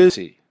 Well, who is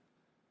he?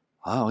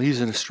 Oh,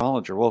 he's an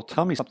astrologer. Well,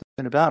 tell me something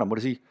about him. What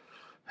is he?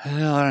 I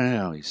don't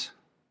know. He's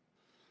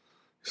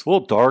a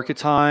little dark at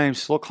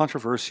times, a little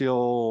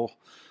controversial.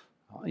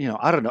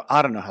 I don't know.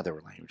 I don't know how they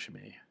were languaging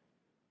me.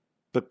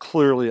 But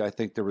clearly, I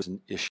think there was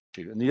an issue.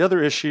 And the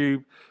other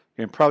issue,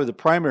 and probably the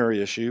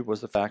primary issue, was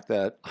the fact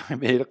that I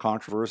made a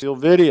controversial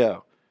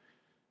video.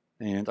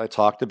 And I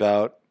talked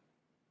about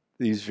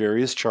these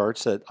various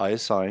charts that I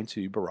assigned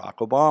to Barack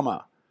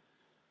Obama.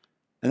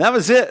 And that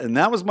was it. And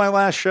that was my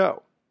last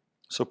show.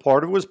 So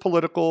part of it was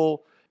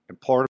political, and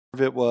part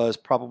of it was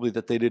probably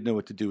that they didn't know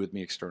what to do with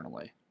me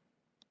externally.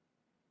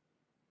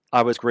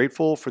 I was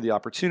grateful for the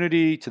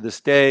opportunity. To this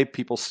day,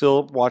 people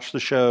still watch the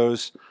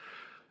shows.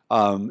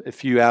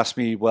 If you ask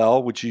me,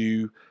 well, would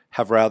you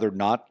have rather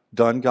not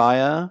done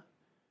GAIA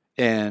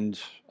and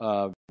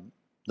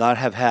not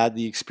have had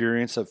the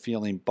experience of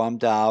feeling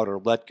bummed out or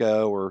let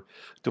go or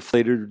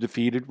deflated or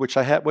defeated, which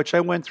I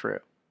went through.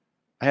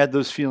 I had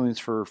those feelings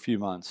for a few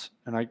months,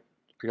 and I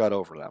got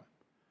over them.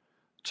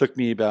 It took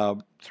me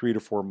about 3 to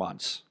 4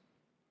 months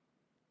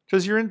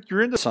because you're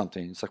into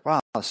something. It's like, wow,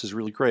 this is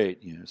really great.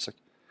 It's like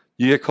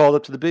you get called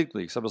up to the big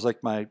leagues. That was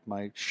like my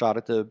shot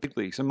at the big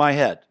leagues in my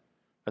head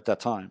at that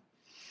time,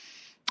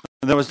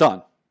 and that was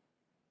done.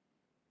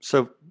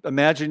 So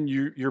imagine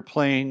you're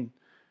playing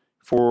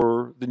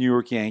for the New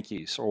York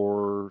Yankees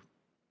or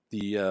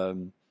the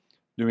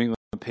New England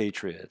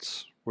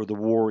Patriots or the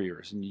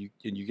Warriors, and you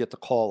get the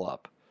call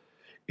up,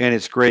 and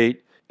it's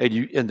great,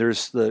 and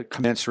there's the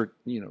commensurate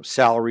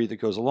salary that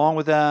goes along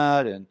with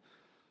that, and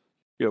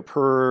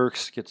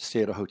perks, get to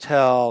stay at a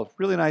hotel,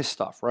 really nice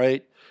stuff,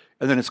 right?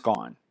 And then it's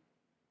gone.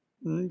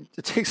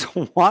 It takes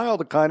a while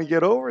to kind of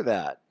get over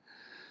that.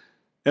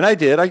 And I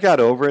did. I got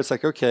over it. It's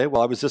like, okay,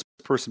 well, I was this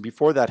person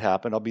before that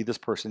happened. I'll be this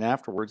person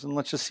afterwards, and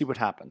let's just see what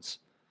happens.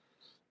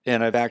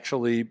 And I've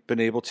actually been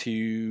able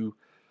to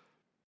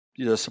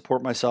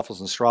support myself as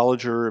an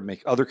astrologer and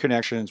make other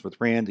connections with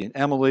Randy and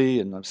Emily,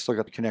 and I've still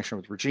got the connection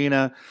with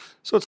Regina.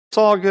 So it's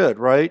all good,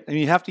 right? And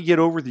you have to get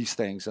over these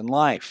things in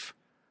life.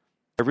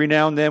 Every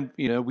now and then,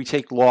 we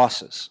take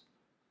losses.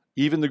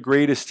 Even the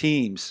greatest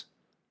teams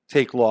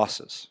take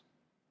losses.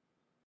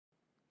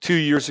 2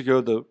 years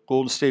ago, the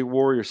Golden State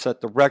Warriors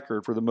set the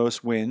record for the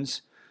most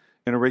wins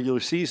in a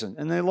regular season,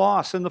 and they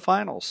lost in the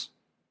finals.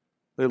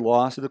 They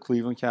lost to the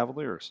Cleveland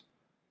Cavaliers,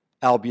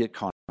 albeit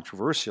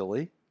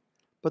controversially,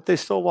 but they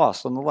still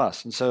lost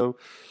nonetheless. And so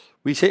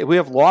we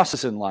have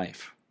losses in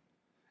life.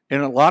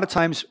 And a lot of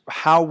times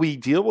how we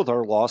deal with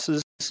our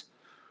losses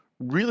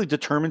really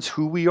determines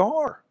who we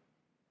are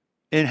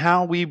and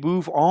how we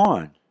move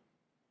on.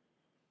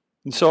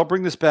 And so I'll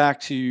bring this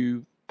back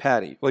to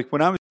Patty. Like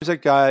when I was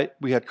at GAIA,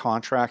 we had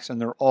contracts and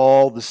they're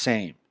all the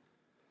same.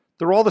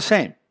 They're all the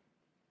same.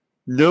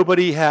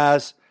 Nobody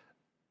has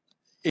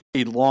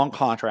a long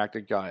contract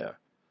at GAIA.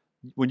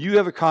 When you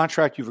have a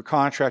contract, you have a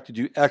contract to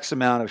do X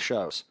amount of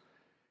shows.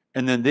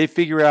 And then they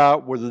figure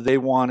out whether they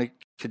want to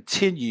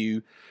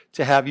continue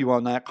to have you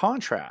on that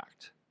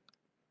contract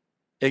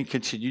and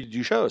continue to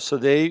do shows. So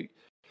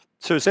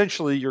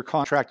essentially your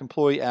contract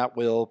employee at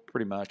will,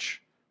 pretty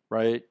much,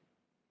 right?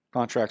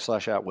 Contract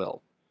 / at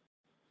will.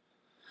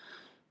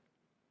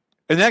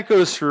 And that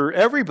goes for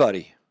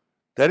everybody.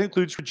 That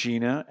includes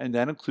Regina and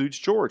that includes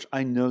George.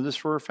 I know this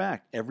for a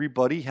fact.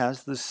 Everybody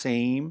has the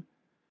same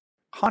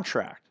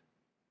contract.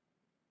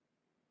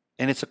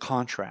 And it's a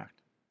contract.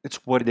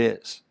 It's what it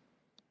is.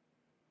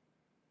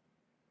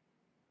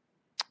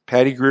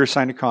 Patty Greer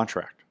signed a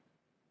contract.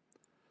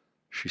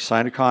 She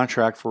signed a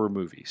contract for her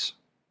movies.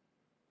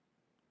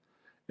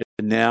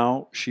 And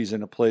now she's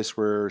in a place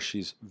where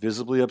she's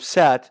visibly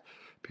upset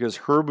because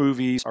her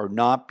movies are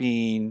not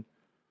being,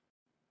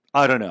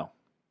 I don't know,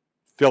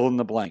 fill in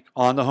the blank.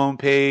 On the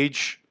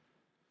homepage,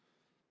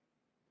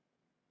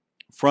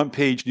 front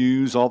page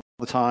news all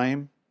the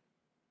time.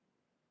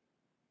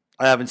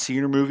 I haven't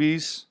seen her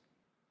movies.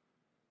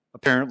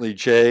 Apparently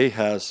Jay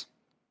has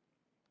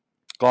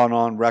gone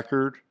on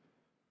record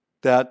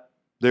that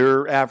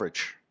they're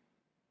average.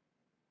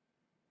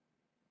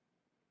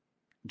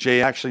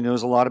 Jay actually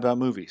knows a lot about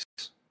movies.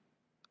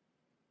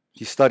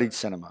 He studied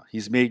cinema.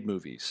 He's made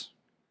movies.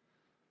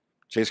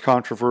 Jay's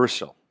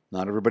controversial.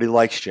 Not everybody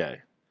likes Jay.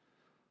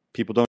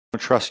 People don't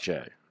trust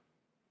Jay.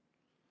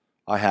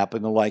 I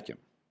happen to like him.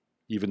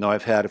 Even though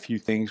I've had a few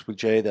things with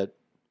Jay that,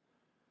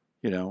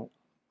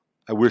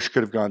 I wish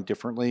could have gone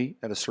differently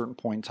at a certain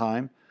point in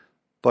time,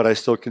 but I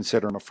still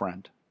consider him a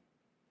friend.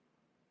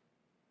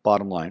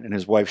 Bottom line. And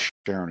his wife,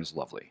 Sharon, is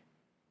lovely.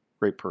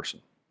 Great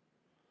person.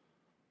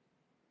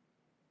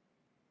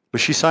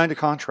 But she signed a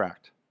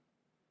contract.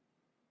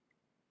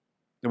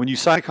 And when you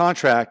sign a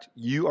contract,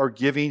 you are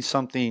giving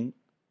something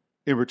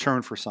in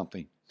return for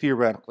something,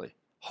 theoretically,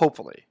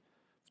 hopefully.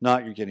 If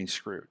not, you're getting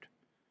screwed.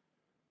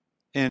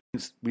 And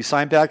we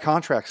sign bad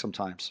contracts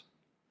sometimes.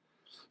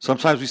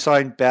 Sometimes we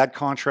sign bad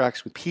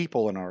contracts with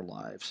people in our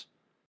lives.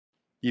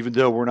 Even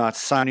though we're not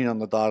signing on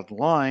the dotted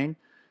line,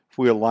 if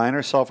we align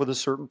ourselves with a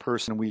certain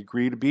person and we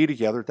agree to be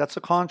together, that's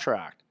a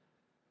contract.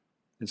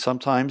 And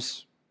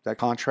sometimes that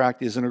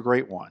contract isn't a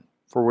great one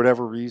for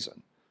whatever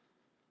reason,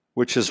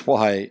 which is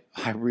why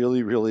I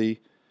really,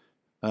 really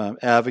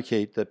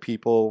advocate that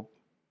people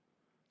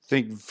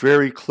think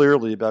very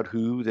clearly about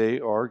who they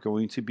are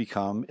going to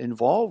become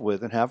involved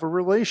with and have a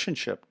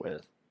relationship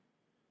with.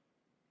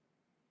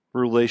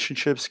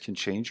 Relationships can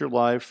change your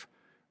life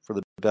for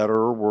the better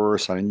or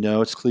worse. I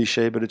know it's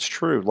cliche, but it's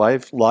true.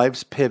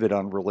 Lives pivot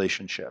on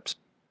relationships.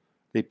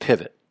 They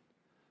pivot.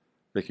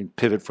 They can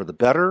pivot for the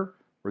better,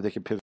 or they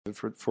can pivot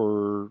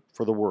for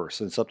the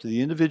worse. And it's up to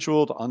the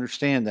individual to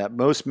understand that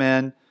most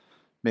men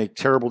make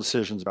terrible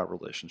decisions about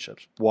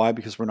relationships. Why?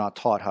 Because we're not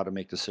taught how to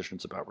make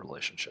decisions about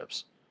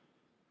relationships.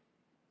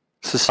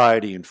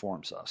 Society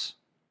informs us.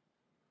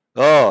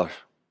 Oh,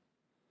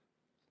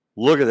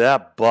 look at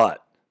that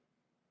butt.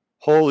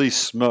 Holy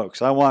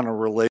smokes, I want a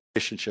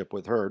relationship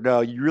with her.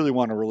 No, you really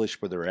want a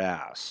relationship with her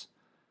ass.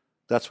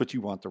 That's what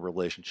you want the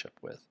relationship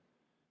with.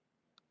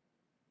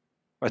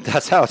 But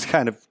that's how it's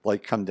kind of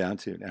like come down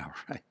to now,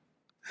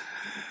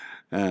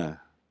 right?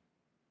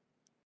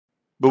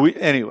 But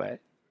anyway,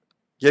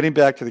 getting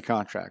back to the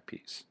contract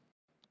piece.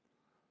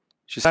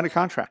 She signed a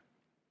contract.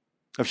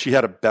 If she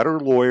had a better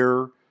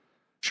lawyer,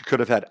 she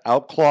could have had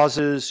out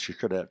clauses, she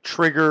could have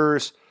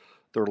triggers.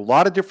 There are a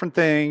lot of different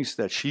things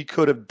that she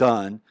could have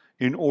done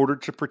in order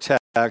to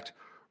protect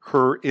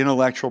her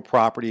intellectual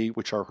property,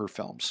 which are her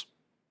films.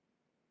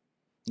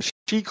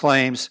 She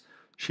claims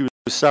she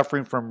was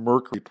suffering from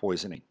mercury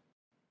poisoning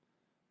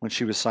when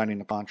she was signing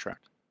the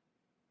contract.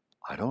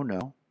 I don't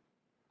know.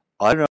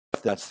 I don't know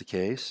if that's the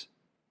case.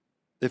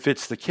 If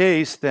it's the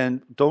case,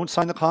 then don't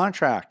sign the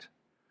contract.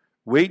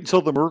 Wait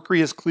until the mercury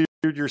has cleared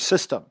your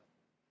system.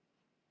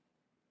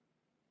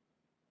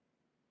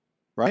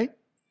 Right?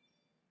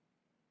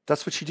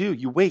 That's what you do.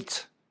 You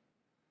wait.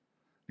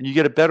 And you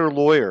get a better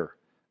lawyer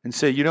and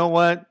say, you know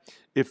what?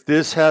 If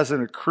this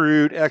hasn't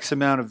accrued X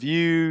amount of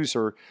views,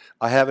 or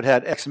I haven't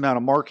had X amount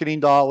of marketing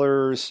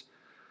dollars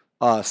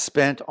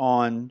spent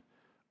on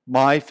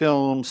my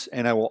films,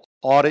 and I will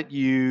audit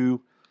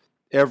you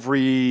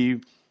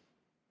every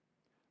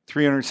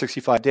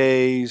 365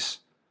 days,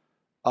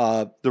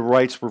 the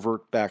rights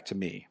revert back to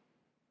me.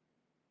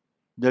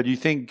 Now, do you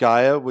think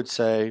GAIA would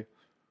say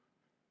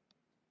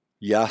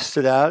yes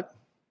to that?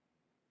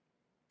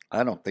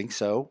 I don't think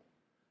so.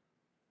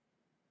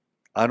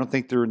 I don't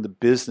think they're in the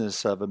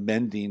business of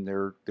amending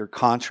their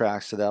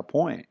contracts to that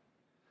point.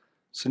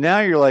 So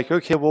now you're like,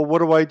 okay, well, what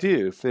do I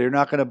do? If they're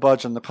not going to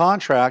budge on the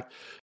contract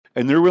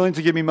and they're willing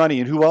to give me money,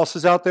 and who else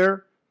is out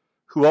there?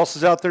 Who else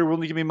is out there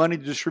willing to give me money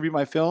to distribute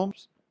my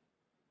films?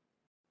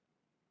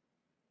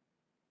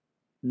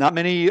 Not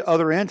many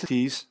other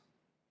entities.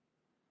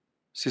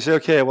 So you say,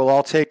 okay, well,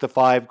 I'll take the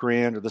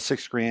 $5,000 or the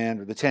 $6,000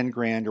 or the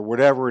 $10,000 or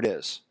whatever it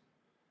is,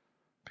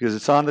 because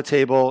it's on the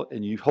table,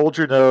 and you hold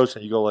your nose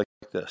and you go like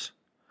this.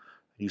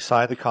 You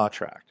sign the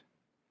contract.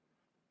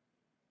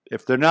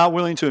 If they're not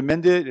willing to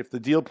amend it, if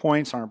the deal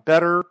points aren't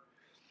better,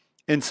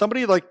 and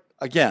somebody like,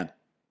 again,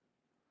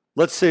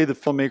 let's say the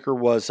filmmaker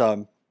was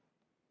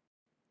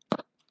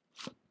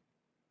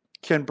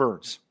Ken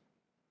Burns.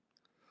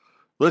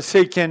 Let's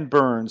say Ken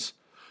Burns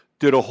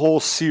did a whole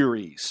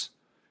series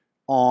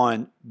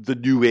on the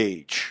New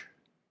Age,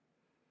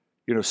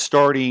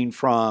 starting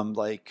from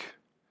like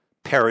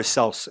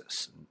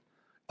Paracelsus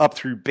up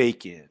through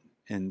Bacon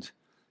and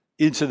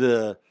into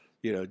the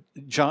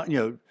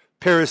John,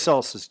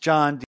 Paracelsus,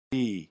 John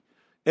Dee,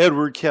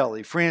 Edward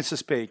Kelly,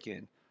 Francis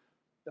Bacon,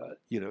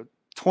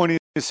 20th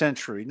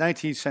century,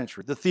 19th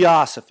century, the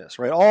Theosophists,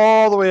 right?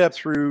 All the way up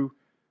through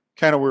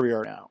kind of where we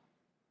are now.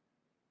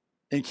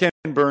 And Ken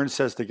Burns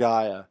says to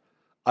GAIA,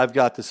 I've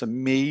got this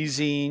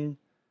amazing,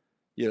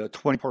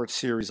 20-part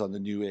series on the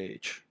New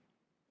Age.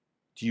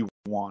 Do you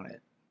want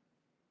it?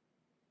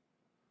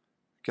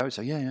 GAIA would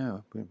say, yeah,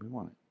 we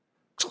want it.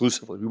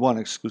 Exclusively. We want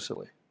it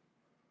exclusively.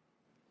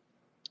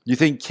 You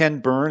think Ken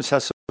Burns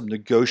has some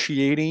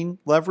negotiating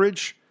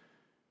leverage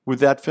with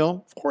that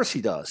film? Of course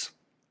he does.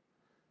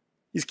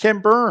 He's Ken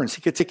Burns.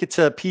 He could take it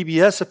to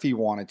PBS if he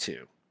wanted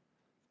to.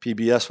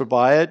 PBS would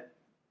buy it.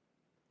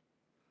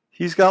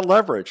 He's got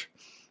leverage.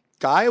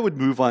 GAIA would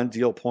move on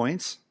deal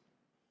points,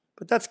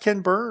 but that's Ken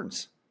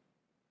Burns.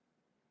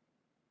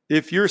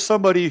 If you're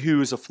somebody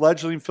who is a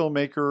fledgling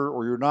filmmaker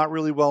or you're not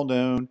really well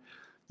known,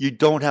 you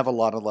don't have a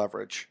lot of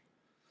leverage.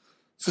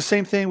 It's the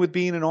same thing with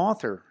being an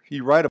author.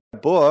 You write a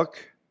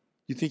book.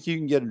 You think you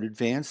can get an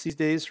advance these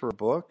days for a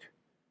book?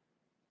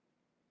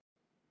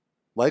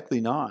 Likely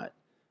not.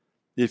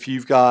 If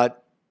you've got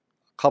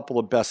a couple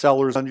of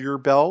bestsellers under your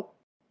belt,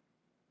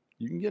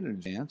 you can get an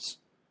advance.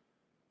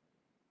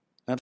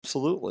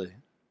 Absolutely.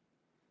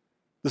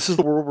 This is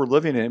the world we're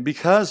living in.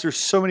 Because there's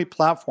so many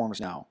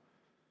platforms now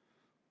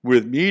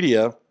with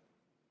media,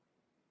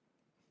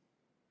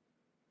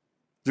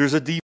 There's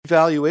a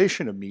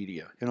devaluation of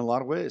media in a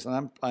lot of ways.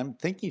 And I'm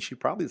thinking she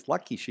probably is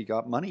lucky she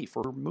got money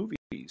for her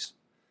movies.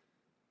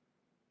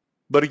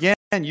 But again,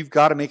 you've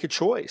got to make a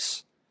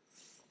choice.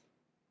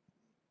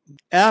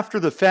 After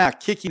the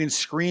fact, kicking and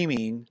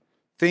screaming,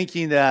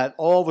 thinking that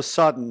all of a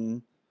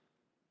sudden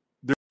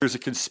there's a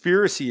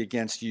conspiracy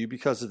against you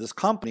because of this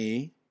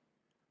company,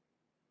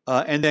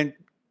 and then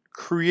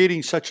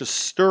creating such a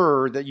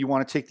stir that you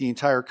want to take the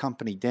entire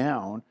company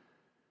down,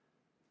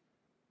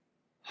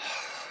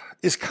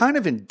 is kind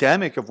of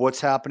endemic of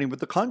what's happening with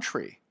the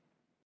country.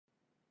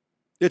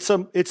 It's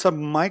a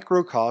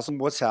microcosm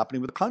of what's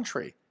happening with the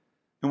country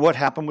and what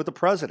happened with the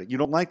president. You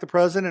don't like the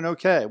president?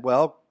 Okay,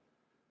 well,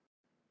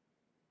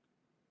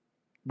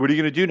 what are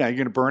you going to do now? You're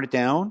going to burn it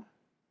down?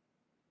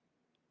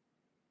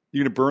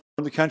 You're going to burn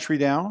the country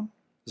down?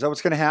 Is that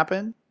what's going to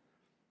happen?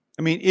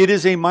 I mean, it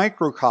is a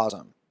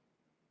microcosm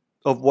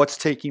of what's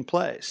taking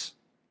place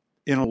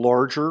in a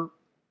larger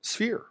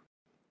sphere.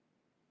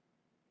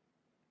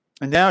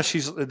 And now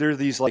there are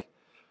these like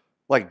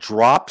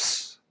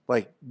drops,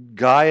 like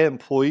GAIA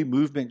employee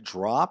movement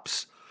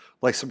drops,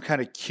 like some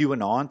kind of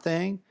QAnon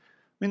thing.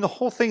 I mean, the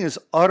whole thing is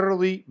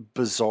utterly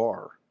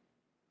bizarre.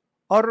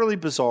 Utterly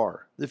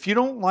bizarre. If you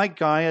don't like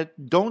GAIA,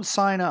 don't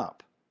sign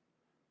up.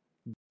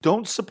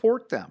 Don't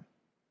support them.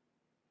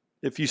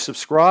 If you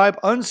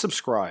subscribe,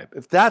 unsubscribe.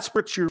 If that's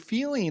what your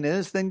feeling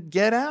is, then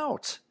get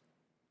out.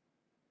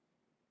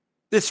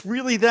 It's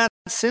really that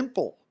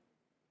simple.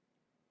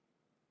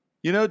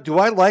 You know, do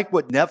I like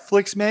what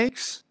Netflix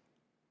makes?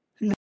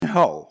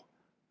 No,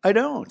 I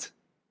don't.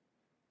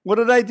 What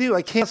did I do?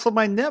 I canceled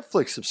my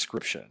Netflix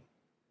subscription.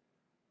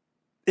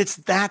 It's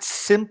that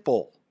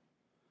simple.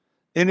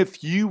 And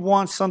if you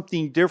want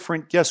something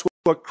different, guess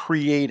what?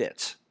 Create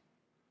it.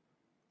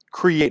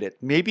 Create it.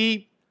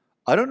 Maybe,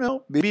 I don't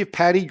know, maybe if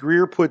Patty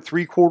Greer put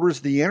 3/4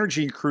 of the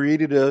energy and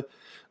created a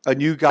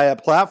new GAIA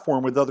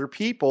platform with other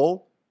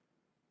people,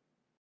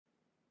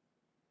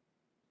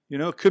 you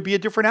know, it could be a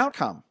different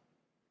outcome.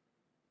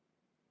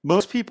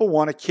 Most people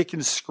want to kick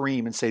and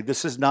scream and say,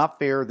 this is not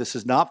fair, this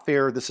is not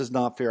fair, this is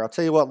not fair. I'll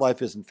tell you what,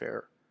 life isn't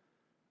fair.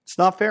 It's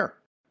not fair.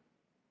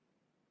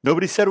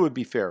 Nobody said it would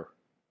be fair.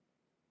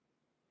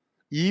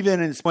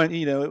 Even it's when,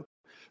 you know,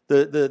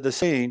 the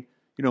saying,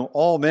 you know,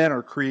 all men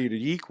are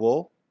created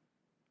equal.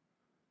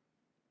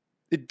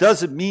 It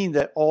doesn't mean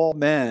that all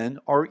men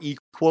are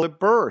equal at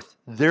birth.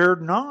 They're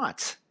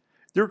not.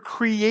 They're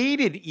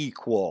created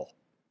equal.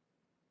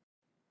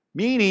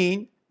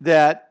 Meaning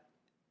that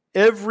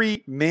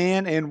every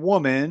man and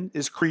woman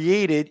is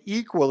created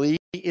equally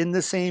in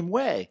the same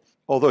way.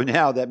 Although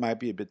now that might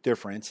be a bit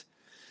different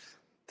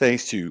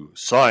thanks to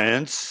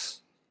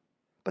science.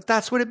 But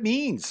that's what it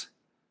means.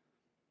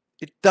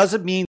 It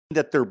doesn't mean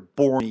that they're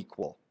born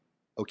equal.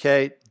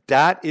 Okay?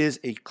 That is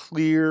a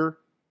clear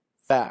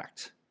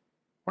fact.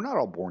 We're not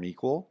all born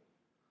equal.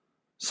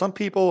 Some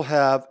people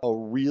have a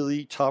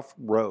really tough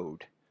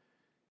road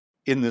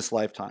in this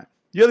lifetime.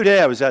 The other day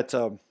I was at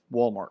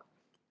Walmart.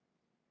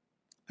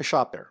 I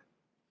shop there.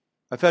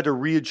 I've had to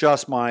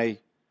readjust my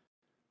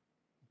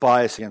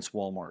bias against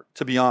Walmart,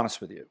 to be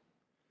honest with you,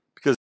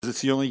 because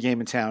it's the only game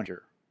in town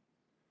here,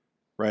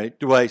 right?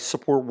 Do I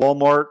support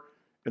Walmart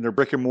and their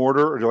brick and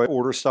mortar, or do I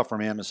order stuff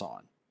from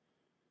Amazon?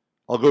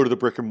 I'll go to the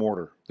brick and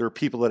mortar. There are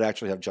people that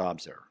actually have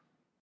jobs there.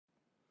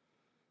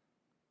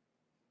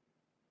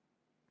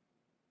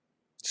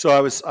 So I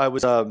was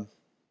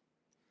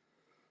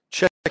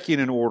checking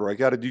an order. I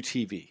got a new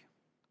TV.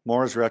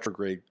 Mars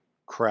Retrograde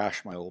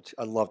crashed my old.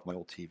 I loved my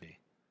old TV.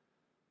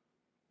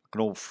 An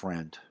old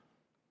friend.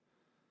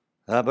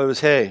 But it was,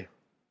 hey,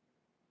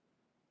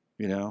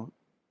 you know,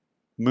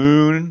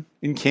 Moon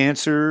in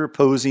Cancer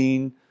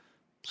opposing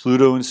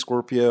Pluto in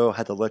Scorpio.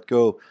 Had to let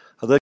go.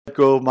 I let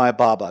go of my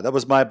Baba. That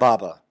was my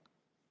Baba,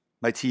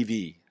 my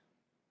TV.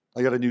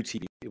 I got a new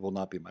TV. It will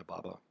not be my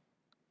Baba.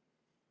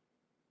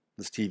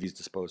 This TV is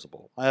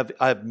disposable. I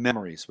have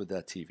memories with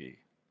that TV.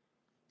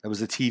 That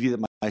was a TV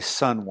that my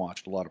son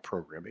watched a lot of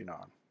programming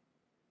on.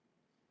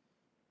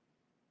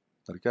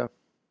 Let it go.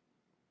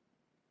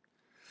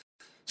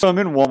 So I'm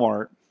in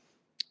Walmart,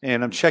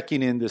 and I'm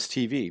checking in this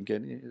TV.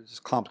 It's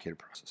a complicated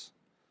process.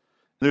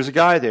 There's a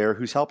guy there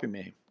who's helping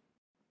me.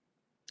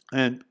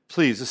 And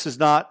please,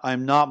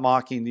 I'm not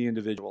mocking the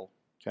individual,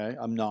 okay?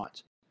 I'm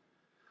not.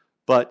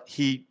 But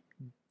he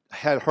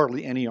had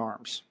hardly any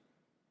arms.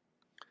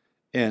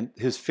 And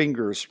his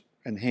fingers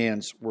and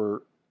hands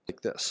were like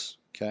this,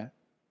 okay?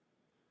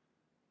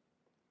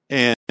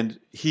 And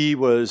he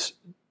was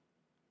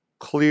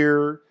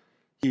clear.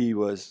 He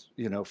was,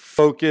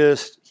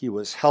 focused. He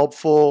was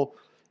helpful.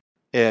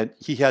 And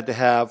he had to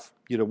have,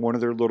 one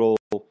of their little,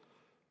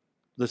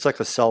 it's like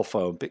a cell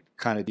phone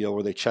kind of deal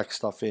where they check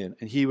stuff in.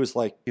 And he was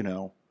like,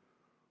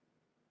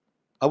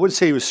 I wouldn't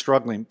say he was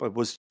struggling, but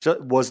was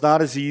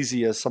not as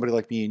easy as somebody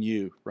like me and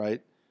you,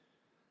 right?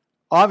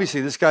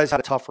 Obviously, this guy's had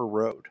a tougher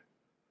road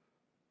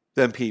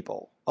than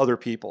other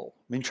people.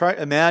 I mean,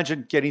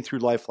 imagine getting through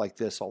life like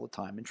this all the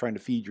time and trying to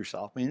feed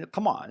yourself. I mean,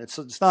 come on,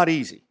 it's not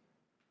easy.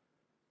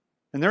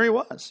 And there he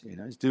was,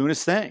 he's doing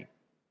his thing.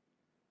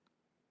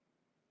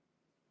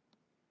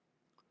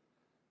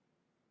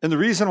 And the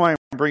reason why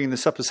I'm bringing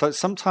this up is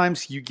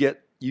sometimes you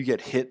get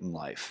hit in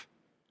life.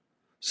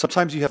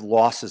 Sometimes you have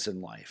losses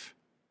in life.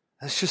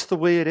 That's just the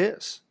way it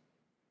is.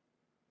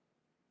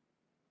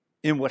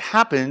 And what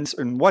happens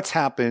and what's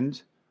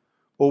happened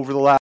over the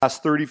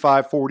last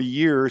 35, 40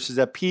 years is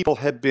that people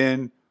have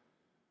been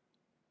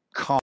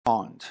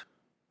conned.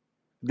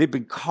 They've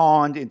been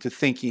conned into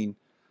thinking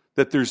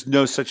that there's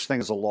no such thing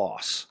as a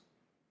loss.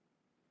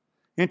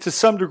 And to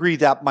some degree,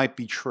 that might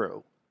be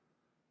true.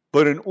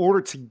 But in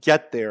order to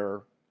get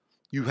there,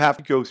 you have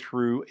to go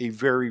through a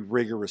very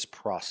rigorous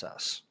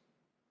process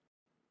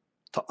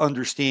to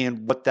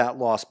understand what that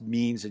loss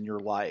means in your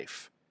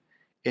life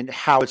and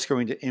how it's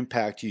going to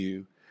impact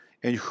you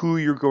and who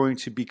you're going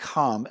to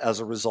become as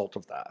a result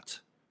of that.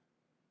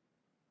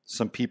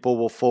 Some people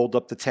will fold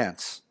up the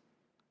tents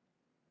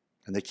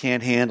and they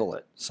can't handle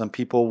it. Some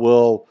people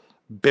will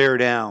bear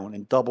down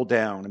and double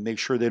down and make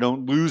sure they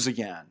don't lose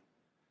again.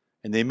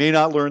 And they may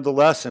not learn the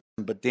lesson,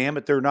 but damn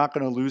it, they're not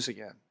going to lose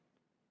again.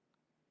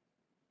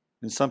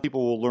 And some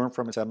people will learn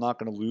from it and say, I'm not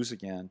going to lose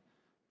again,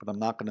 but I'm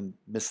not going to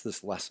miss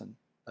this lesson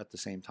at the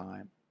same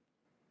time.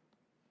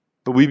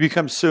 But we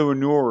become so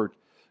inured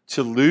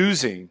to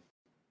losing.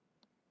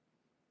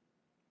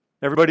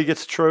 Everybody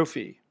gets a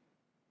trophy.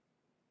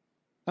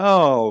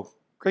 Oh,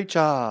 great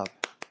job.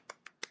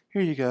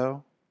 Here you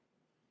go.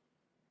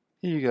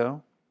 Here you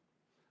go.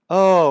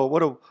 Oh,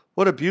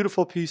 what a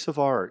beautiful piece of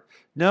art.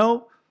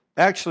 No,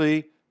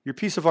 actually, your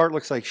piece of art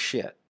looks like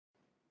shit.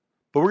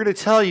 But we're going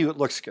to tell you it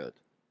looks good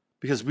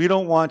because we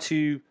don't want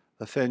to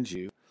offend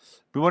you.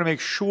 We want to make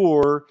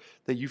sure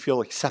that you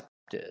feel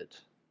accepted,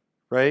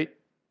 right?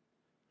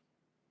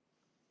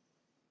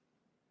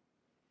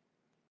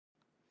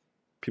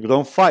 People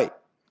don't fight.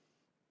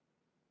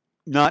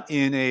 Not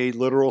in a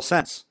literal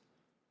sense.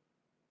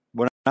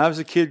 When I was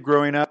a kid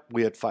growing up,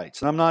 we had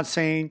fights. And I'm not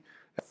saying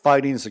that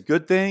fighting is a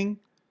good thing,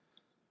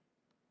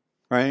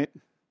 right?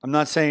 I'm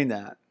not saying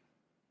that.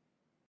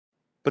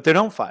 But they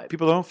don't fight.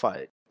 People don't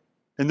fight.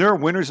 And there are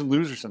winners and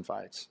losers in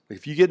fights.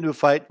 If you get into a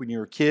fight when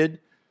you're a kid,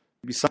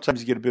 maybe sometimes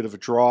you get a bit of a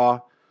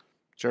draw.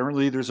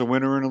 Generally, there's a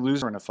winner and a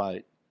loser in a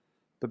fight.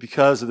 But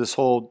because of this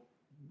whole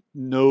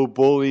no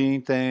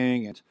bullying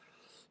thing and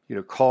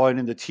calling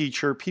in the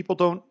teacher, people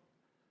don't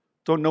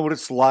know what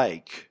it's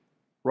like,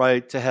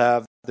 right, to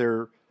have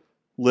their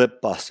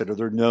lip busted or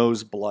their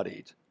nose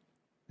bloodied.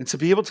 And to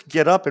be able to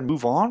get up and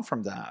move on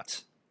from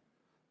that.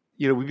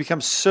 We become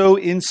so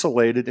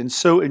insulated and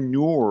so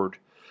inured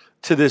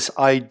to this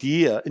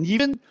idea.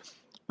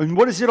 And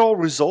what does it all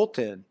result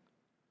in?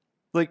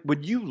 Like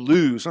when you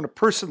lose, when a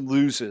person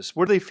loses,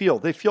 what do they feel?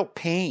 They feel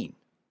pain.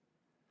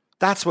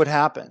 That's what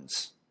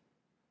happens.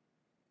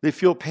 They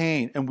feel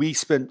pain. And we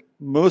spend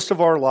most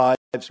of our lives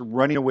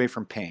running away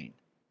from pain.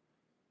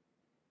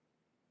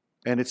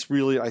 And it's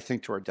really, I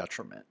think, to our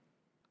detriment.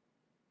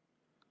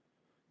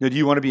 Now, do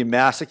you want to be a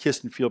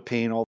masochist and feel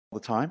pain all the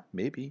time?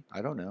 Maybe.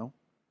 I don't know.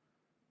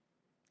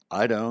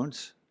 I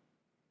don't.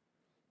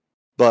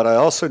 But I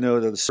also know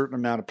that a certain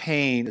amount of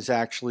pain is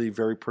actually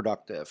very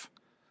productive.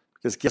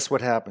 Because guess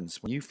what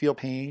happens? When you feel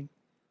pain,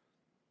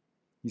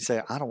 you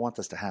say, I don't want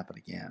this to happen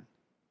again.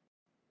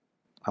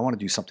 I want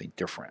to do something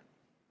different.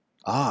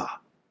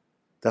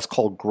 That's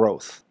called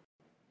growth.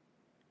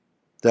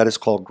 That is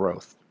called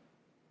growth.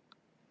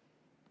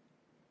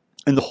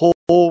 And the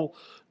whole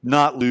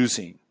not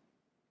losing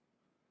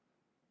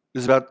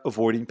is about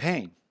avoiding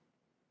pain.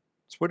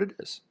 That's what it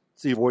is.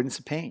 It's the avoidance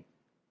of pain.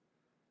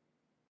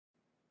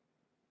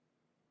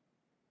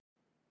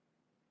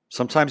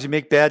 Sometimes you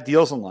make bad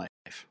deals in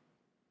life.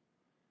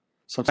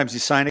 Sometimes you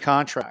sign a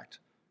contract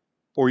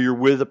or you're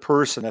with a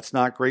person that's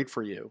not great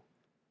for you.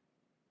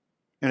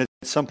 And at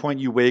some point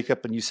you wake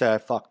up and you say, I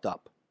fucked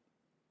up.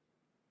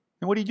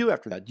 And what do you do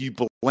after that? Do you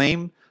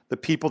blame the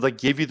people that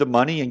gave you the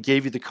money and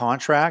gave you the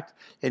contract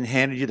and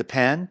handed you the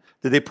pen?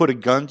 Did they put a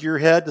gun to your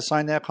head to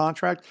sign that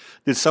contract?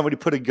 Did somebody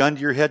put a gun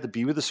to your head to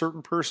be with a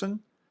certain person?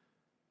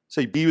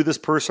 Say, be with this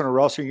person or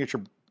else you're going to get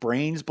your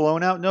brains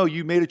blown out? No,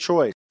 you made a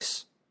choice.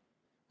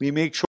 We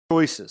make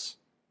choices.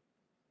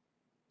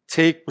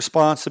 Take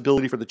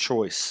responsibility for the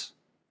choice.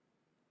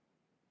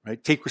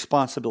 Right? Take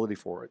responsibility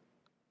for it.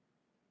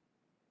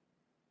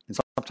 And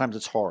sometimes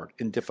it's hard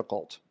and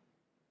difficult.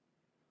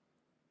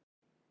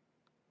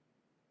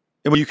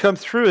 And when you come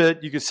through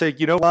it, you can say,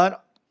 you know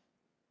what?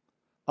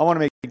 I want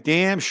to make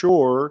damn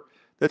sure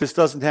that this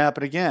doesn't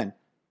happen again.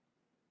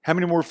 How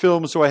many more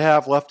films do I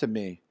have left in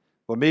me?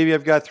 Well, maybe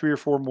I've got 3 or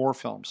 4 more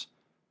films.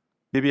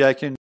 Maybe I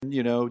can,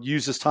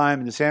 use this time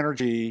and this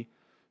energy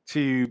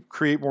to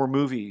create more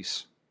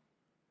movies.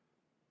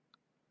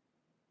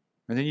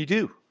 And then you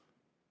do.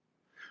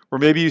 Or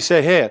maybe you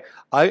say, hey,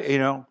 I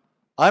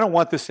don't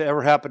want this to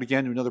ever happen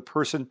again to another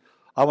person.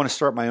 I want to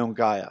start my own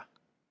GAIA.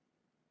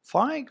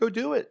 Fine, go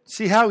do it.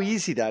 See how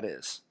easy that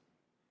is.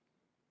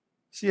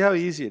 See how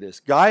easy it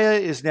is.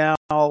 GAIA is now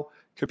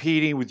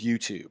competing with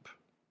YouTube.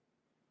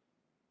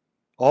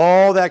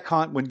 All that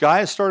when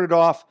GAIA started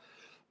off,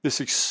 this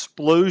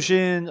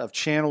explosion of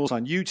channels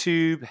on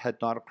YouTube had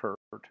not occurred.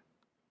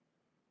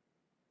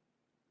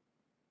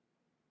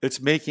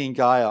 It's making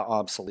GAIA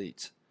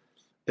obsolete.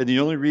 And the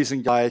only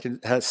reason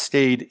GAIA has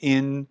stayed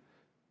in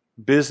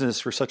business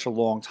for such a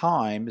long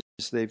time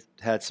is they've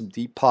had some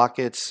deep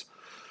pockets.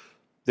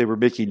 They were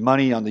making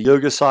money on the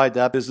yoga side.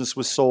 That business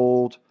was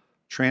sold,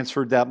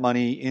 transferred that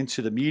money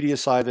into the media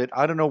side of it.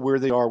 I don't know where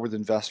they are with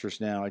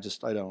investors now. I'm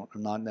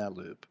not in that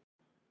loop.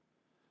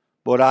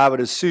 But I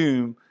would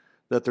assume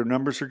that their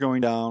numbers are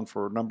going down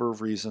for a number of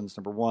reasons.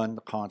 Number one,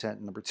 the content.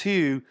 And number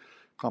two,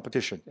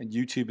 competition. And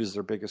YouTube is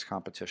their biggest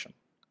competition.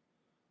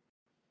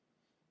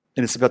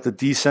 And it's about the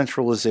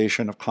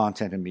decentralization of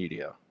content and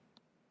media.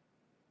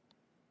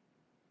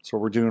 That's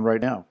what we're doing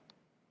right now.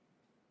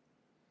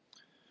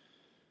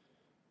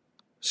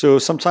 So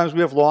sometimes we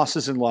have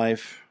losses in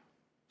life.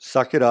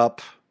 Suck it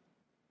up.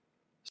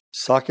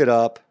 Suck it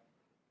up.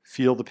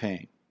 Feel the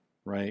pain,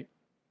 right?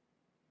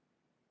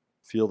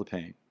 Feel the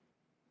pain.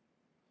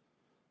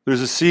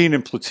 There's a scene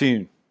in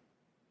Platoon,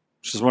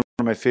 which is one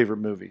of my favorite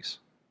movies.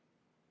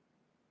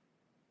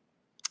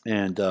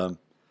 And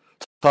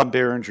Tom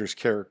Berenger's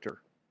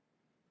character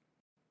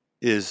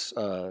is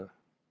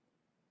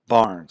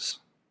Barnes,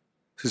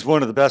 who's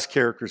one of the best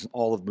characters in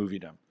all of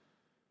moviedom.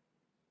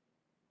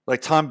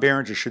 Like, Tom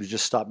Berenger should have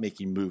just stopped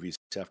making movies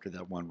after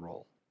that one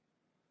role.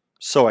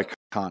 So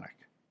iconic.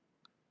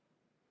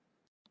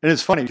 And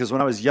it's funny because when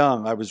I was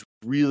young, I was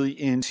really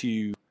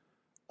into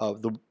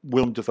the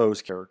Willem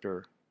Dafoe's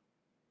character.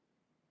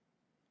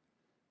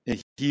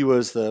 And he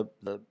was the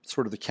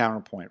sort of the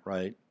counterpoint,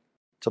 right,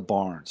 to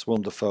Barnes.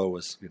 Willem Dafoe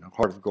was,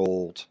 Heart of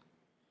Gold.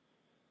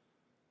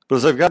 But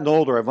as I've gotten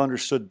older, I've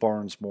understood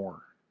Barnes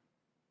more.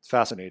 It's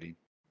fascinating.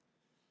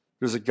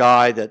 There's a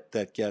guy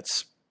that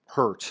gets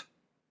hurt,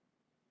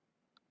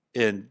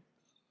 and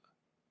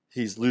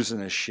he's losing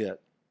his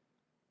shit.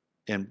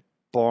 And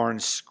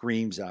Barnes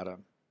screams at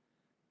him,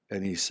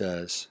 and he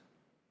says,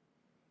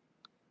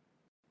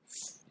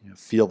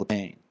 feel the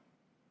pain.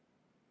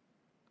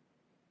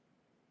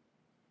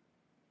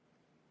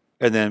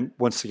 And then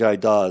once the guy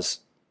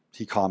does,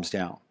 he calms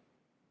down.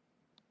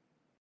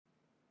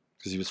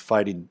 Because he was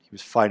fighting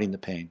the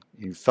pain.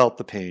 He felt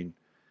the pain.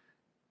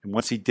 And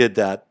once he did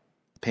that,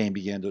 the pain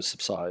began to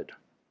subside.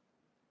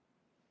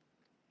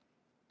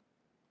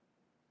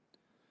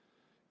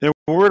 And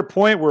we're at a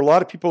point where a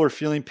lot of people are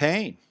feeling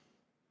pain.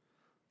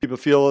 People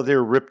feel that they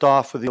were ripped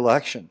off with the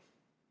election.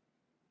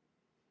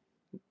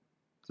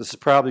 This is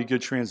probably a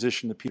good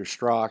transition to Peter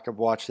Strzok. I've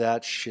watched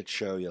that shit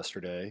show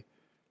yesterday.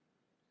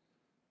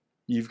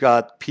 You've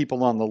got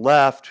people on the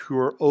left who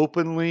are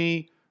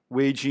openly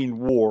waging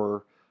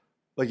war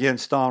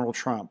against Donald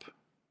Trump.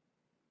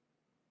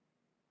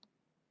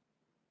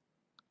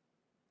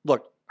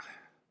 Look,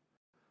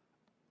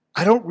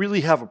 I don't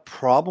really have a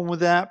problem with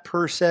that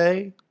per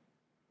se.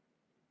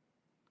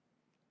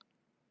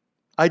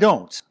 I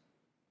don't.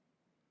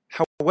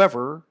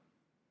 However,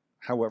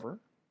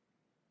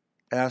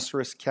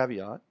 asterisk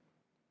caveat,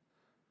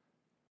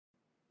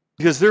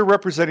 because they're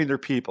representing their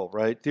people,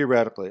 right?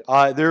 Theoretically.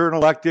 They're an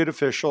elected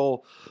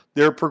official.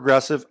 They're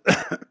progressive.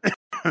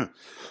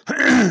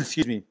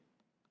 Excuse me.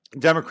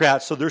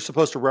 Democrats, so they're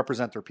supposed to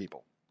represent their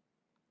people.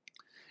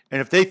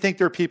 And if they think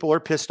their people are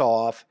pissed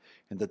off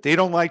and that they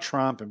don't like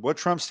Trump and what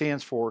Trump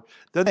stands for,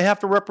 then they have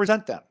to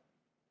represent them.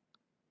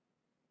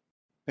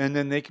 And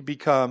then they can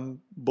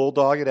become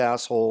bulldogged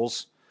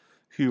assholes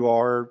who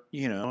are,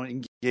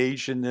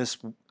 engaged in this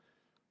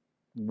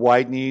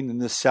widening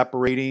and this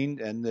separating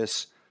and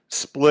this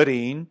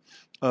splitting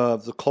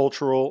of the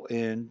cultural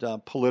and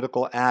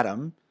political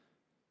atom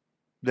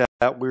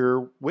that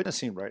we're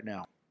witnessing right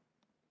now.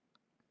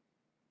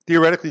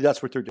 Theoretically,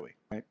 that's what they're doing,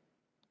 right?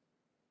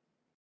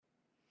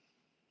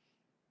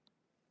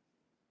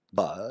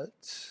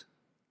 But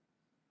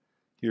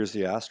here's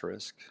the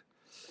asterisk.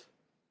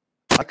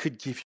 I could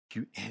give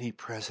you any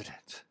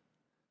president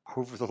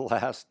over the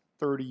last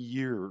 30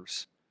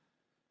 years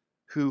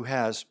who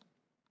has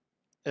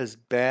as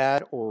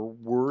bad or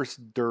worse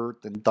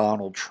dirt than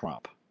Donald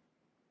Trump.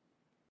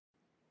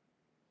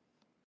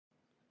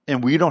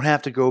 And we don't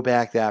have to go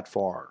back that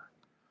far.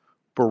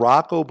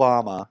 Barack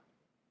Obama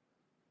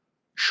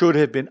should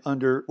have been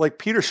under, like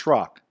Peter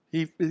Strzok.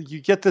 You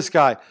get this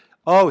guy,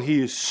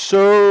 he is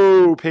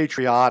so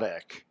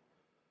patriotic.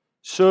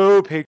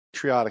 So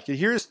patriotic. And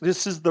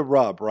this is the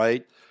rub,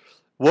 right?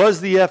 Was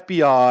the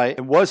FBI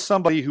and was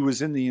somebody who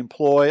was in the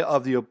employ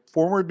of the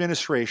former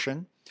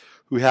administration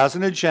who has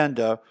an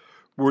agenda,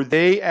 were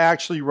they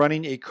actually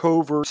running a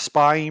covert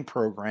spying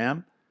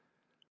program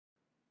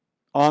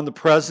on the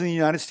President of the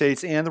United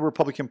States and the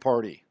Republican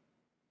Party?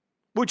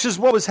 Which is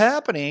what was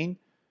happening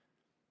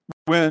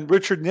when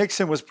Richard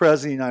Nixon was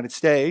President of the United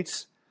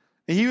States,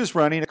 and he was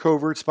running a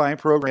covert spying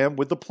program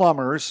with the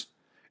plumbers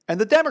and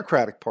the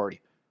Democratic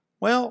Party.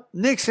 Well,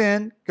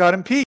 Nixon got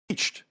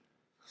impeached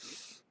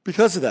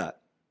because of that.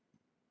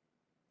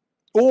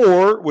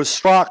 Or was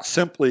Strzok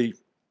simply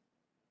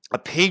a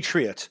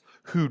patriot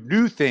who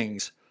knew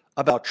things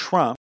about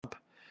Trump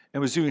and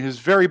was doing his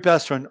very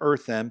best to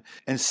unearth them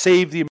and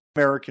save the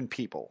American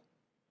people?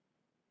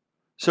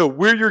 So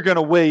where you're going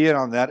to weigh in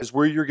on that is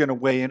where you're going to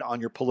weigh in on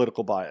your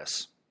political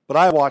bias. But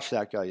I watched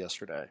that guy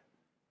yesterday.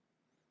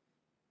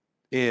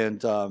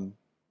 And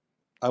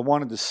I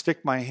wanted to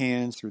stick my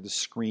hands through the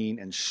screen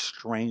and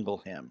strangle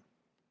him.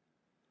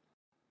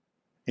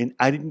 And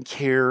I didn't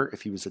care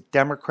if he was a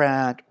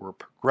Democrat or a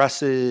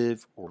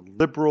progressive or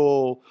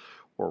liberal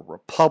or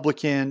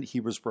Republican. He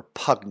was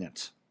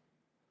repugnant.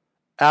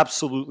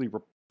 Absolutely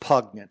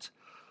repugnant.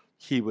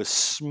 He was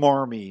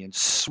smarmy and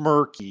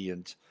smirky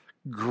and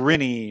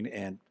grinning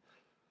and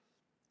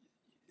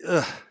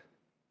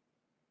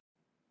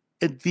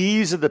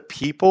these are the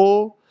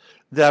people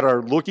that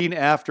are looking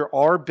after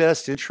our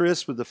best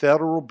interests with the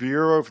Federal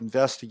Bureau of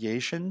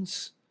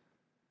Investigations,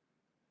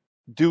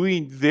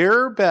 doing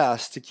their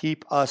best to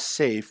keep us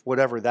safe,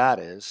 whatever that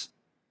is.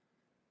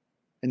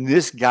 And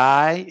this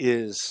guy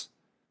is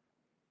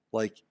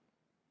like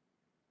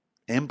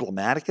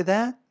emblematic of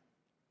that.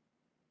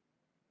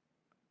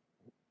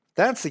 If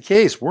that's the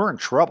case, we're in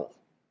trouble.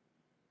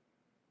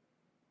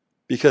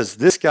 Because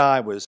this guy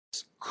was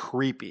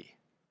creepy.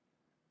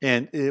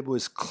 And it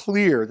was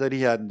clear that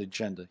he had an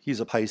agenda.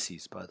 He's a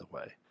Pisces, by the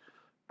way.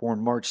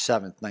 Born March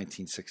 7th,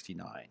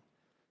 1969.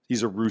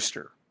 He's a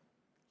rooster.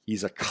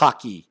 He's a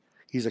cocky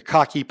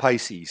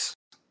Pisces.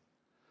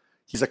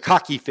 He's a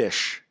cocky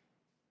fish.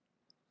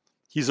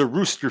 He's a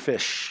rooster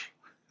fish.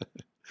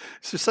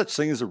 Is there such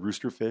thing as a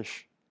rooster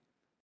fish?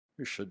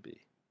 There should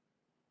be.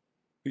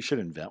 We should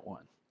invent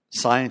one.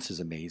 Science is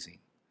amazing.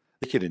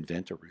 They could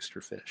invent a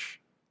rooster fish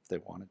if they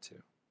wanted to.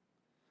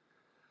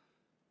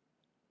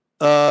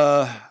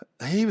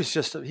 He was,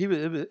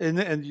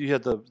 and you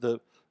had the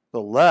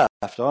left.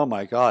 Oh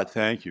my God!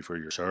 Thank you for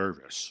your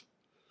service.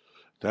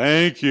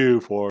 Thank you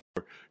for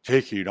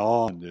taking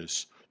on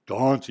this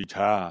daunting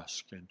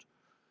task and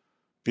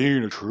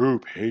being a true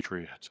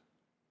patriot.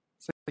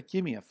 It's like,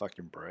 give me a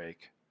fucking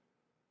break.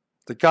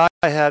 The guy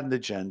had an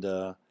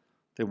agenda.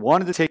 They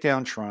wanted to take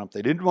down Trump.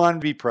 They didn't want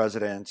him to be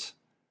president,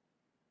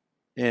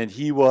 and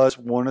he was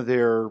one of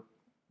their,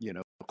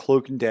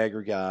 cloak and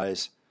dagger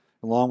guys,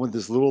 along with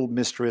his little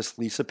mistress,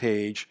 Lisa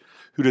Page,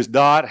 who does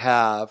not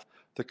have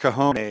the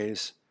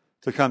cojones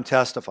to come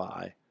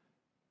testify.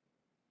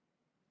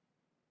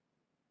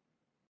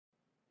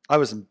 I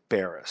was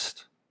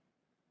embarrassed.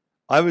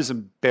 I was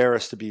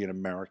embarrassed to be an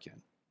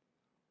American.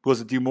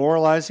 Was it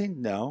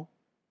demoralizing? No.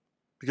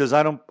 Because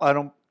I don't,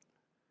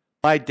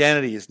 my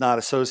identity is not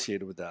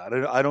associated with that.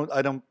 I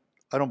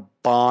don't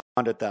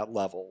bond at that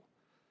level.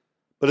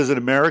 But as an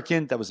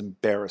American, that was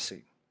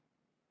embarrassing.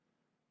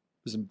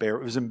 It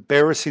was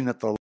embarrassing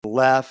that the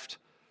left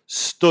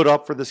stood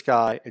up for this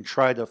guy and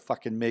tried to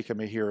fucking make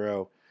him a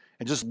hero.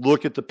 And just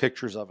look at the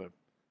pictures of him.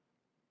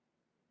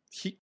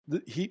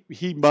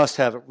 He must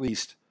have at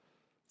least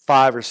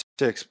 5 or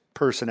 6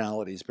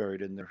 personalities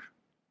buried in there.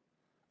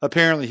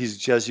 Apparently he's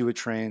Jesuit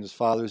trained. His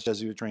father was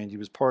Jesuit trained. He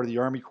was part of the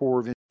Army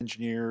Corps of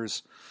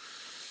Engineers.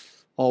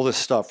 All this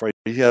stuff, right?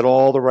 He had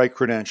all the right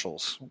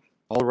credentials,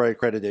 all the right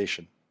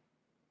accreditation.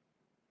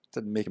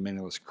 Didn't make him any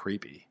less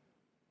creepy.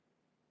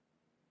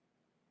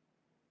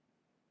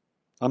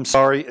 I'm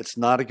sorry, it's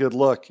not a good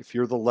look. If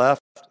you're the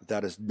left,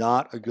 that is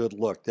not a good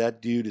look.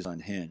 That dude is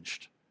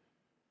unhinged.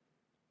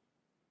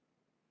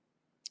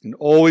 And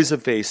always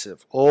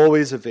evasive,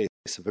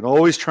 and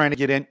always trying to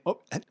get in.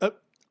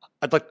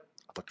 I'd like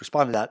to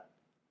respond to that.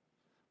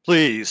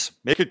 Please,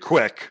 make it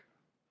quick.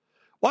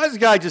 Why does the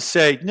guy just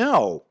say,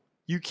 no,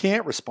 you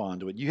can't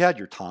respond to it. You had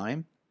your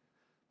time.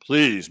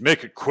 Please,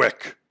 make it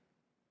quick.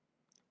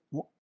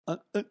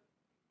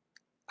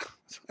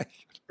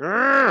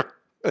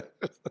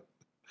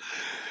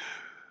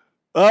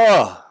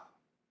 Oh,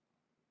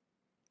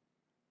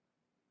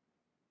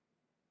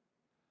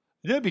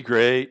 that'd be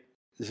great.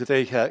 Is if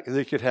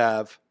they could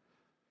have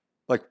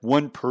like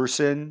one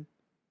person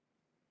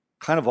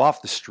kind of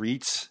off the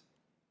streets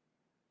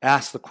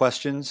ask the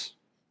questions,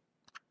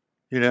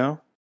 on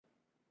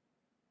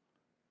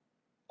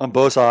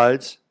both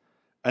sides,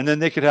 and then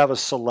they could have a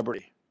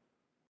celebrity,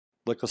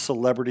 like a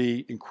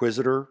celebrity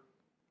inquisitor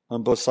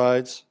on both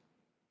sides.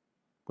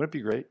 Wouldn't it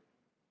be great?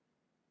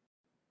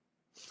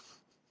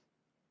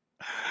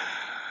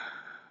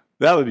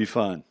 That would be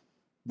fun.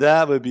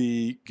 That would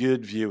be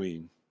good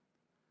viewing.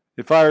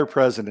 If I were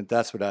president,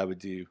 that's what I would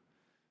do.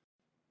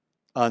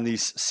 On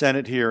these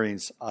Senate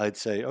hearings, I'd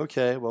say,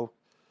 okay, well,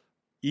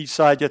 each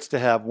side gets to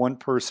have one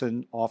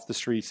person off the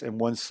streets and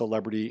one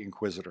celebrity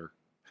inquisitor.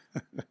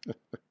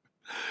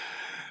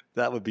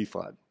 That would be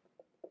fun.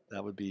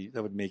 That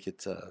would make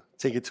it,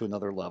 take it to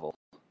another level.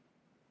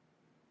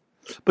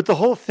 But the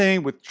whole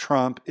thing with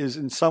Trump is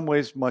in some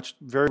ways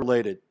very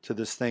related to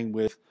this thing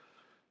with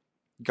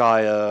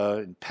GAIA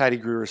and Patty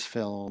Greer's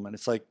film. And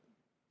it's like,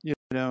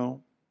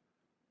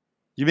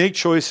 you make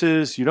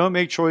choices, you don't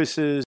make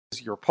choices,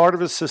 you're part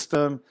of a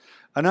system.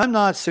 And I'm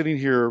not sitting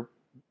here,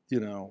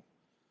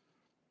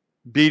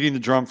 beating the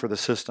drum for the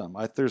system.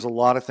 There's a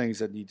lot of things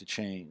that need to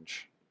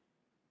change.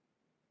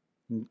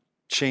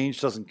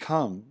 Change doesn't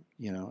come,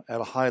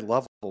 at a high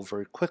level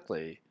very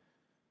quickly.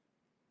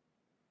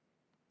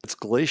 It's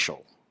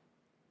glacial.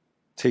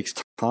 It takes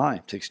time,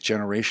 it takes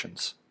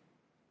generations.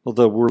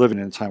 Although we're living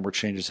in a time where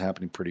change is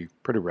happening pretty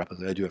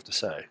rapidly, I do have to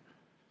say.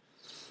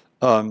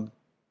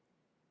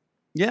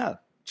 Yeah,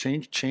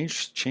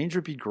 change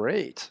would be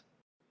great.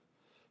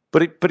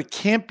 But it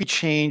can't be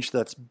change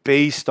that's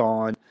based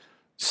on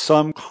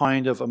some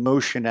kind of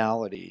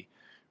emotionality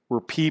where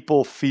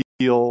people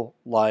feel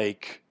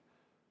like,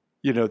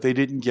 they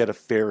didn't get a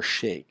fair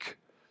shake,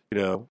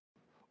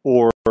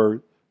 or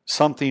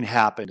something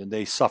happened and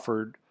they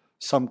suffered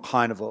some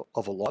kind of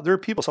a loss. There are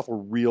people who suffer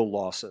real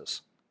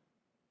losses.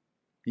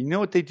 You know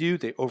what they do?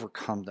 They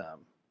overcome them.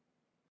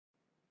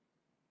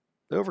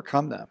 They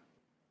overcome them.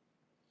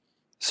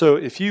 So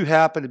if you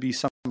happen to be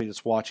somebody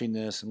that's watching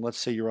this, and let's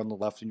say you're on the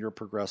left and you're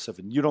progressive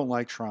and you don't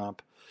like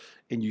Trump,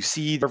 and you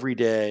see it every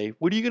day,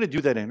 what are you going to do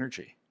with that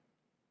energy?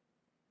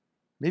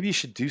 Maybe you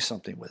should do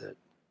something with it.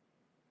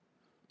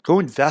 Go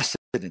invest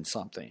it in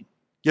something.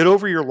 Get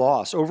over your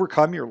loss.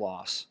 Overcome your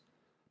loss.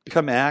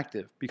 Become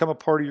active. Become a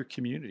part of your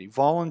community.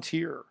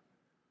 Volunteer.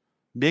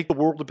 Make the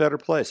world a better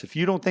place. If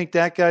you don't think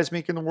that guy's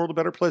making the world a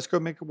better place, go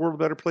make the world a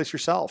better place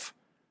yourself.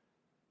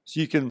 So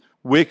you can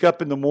wake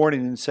up in the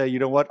morning and say, you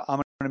know what, I'm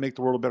going to make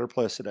the world a better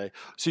place today.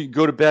 So you can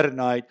go to bed at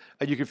night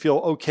and you can feel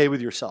okay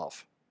with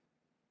yourself.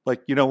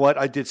 Like, you know what,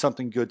 I did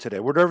something good today.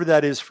 Whatever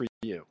that is for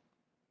you.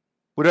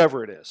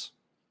 Whatever it is.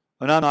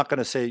 And I'm not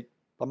going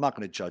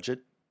to judge it.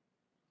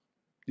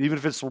 Even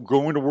if it's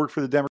going to work for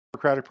the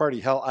Democratic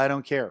Party, hell, I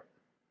don't care.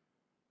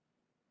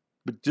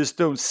 But just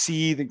don't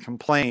seethe and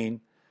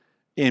complain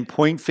and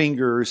point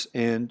fingers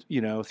and,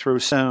 throw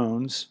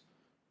stones.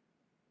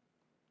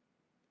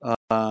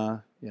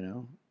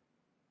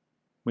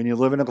 When you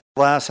live in a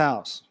glass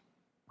house,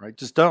 right?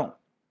 Just don't.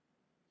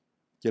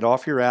 Get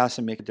off your ass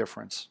and make a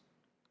difference.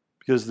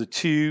 Because the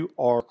two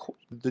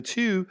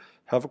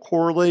have a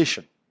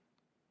correlation.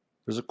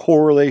 There's a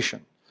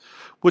correlation.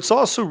 What's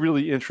also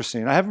really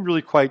interesting, I haven't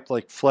really quite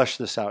fleshed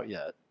this out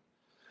yet,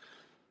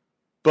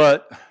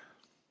 but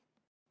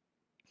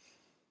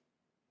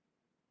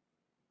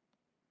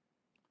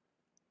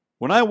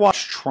when I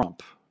watched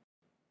Trump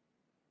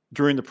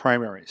during the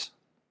primaries,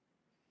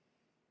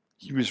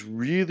 he was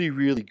really,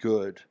 really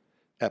good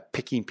at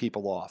picking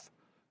people off.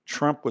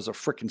 Trump was a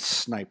freaking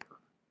sniper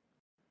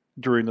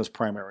during those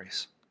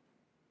primaries.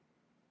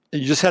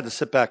 And you just had to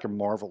sit back and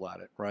marvel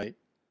at it, right?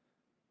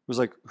 It was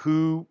like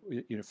the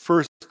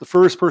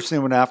first person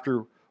he went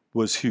after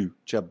was who?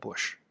 Jeb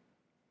Bush.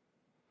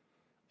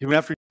 He went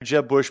after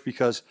Jeb Bush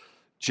because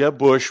Jeb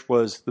Bush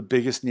was the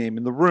biggest name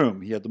in the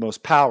room. He had the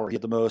most power. He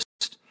had the most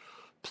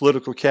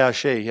political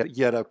cachet.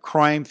 He had a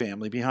crime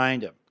family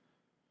behind him.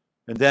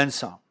 And then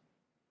some.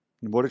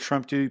 And what did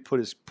Trump do? He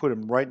put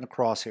him right in the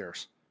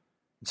crosshairs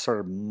and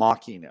started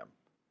mocking him.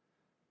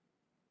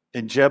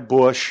 And Jeb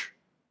Bush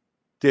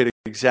did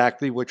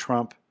exactly what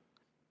Trump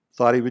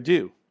thought he would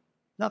do.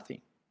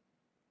 Nothing.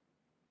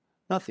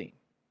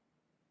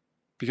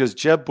 Because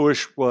Jeb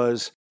Bush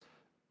was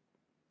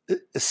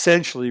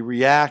essentially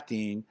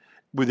reacting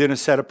within a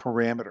set of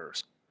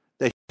parameters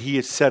that he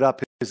had set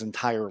up his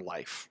entire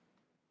life.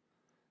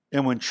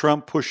 And when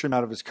Trump pushed him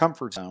out of his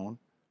comfort zone,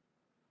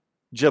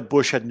 Jeb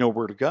Bush had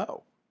nowhere to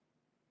go.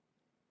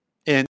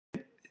 And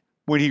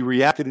when he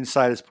reacted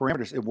inside his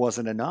parameters, it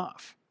wasn't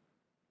enough.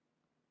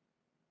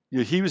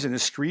 He was in a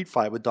street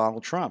fight with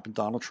Donald Trump, and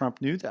Donald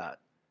Trump knew that.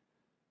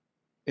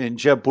 And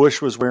Jeb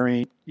Bush was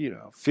wearing,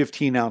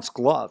 15-ounce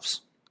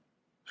gloves.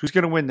 Who's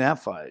going to win that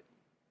fight?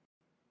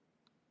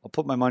 I'll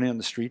put my money on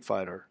the street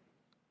fighter.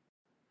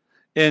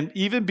 And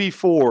even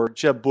before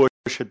Jeb Bush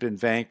had been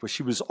vanquished,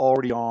 he was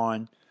already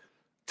on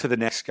to the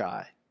next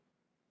guy.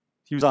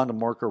 He was on to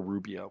Marco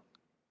Rubio.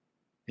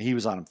 And he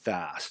was on him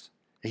fast.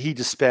 And he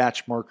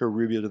dispatched Marco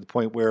Rubio to the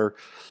point where,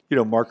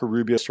 Marco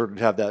Rubio started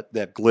to have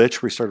that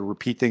glitch where he started to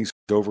repeat things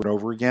over and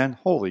over again.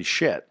 Holy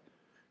shit.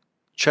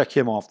 Check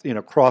him off,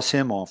 cross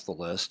him off the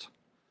list.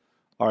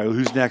 All right,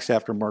 who's next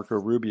after Marco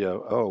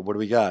Rubio? Oh, what do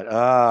we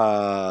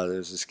got?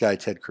 There's this guy,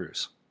 Ted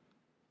Cruz.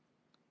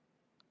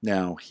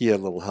 Now, he had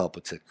a little help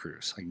with Ted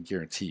Cruz. I can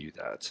guarantee you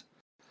that.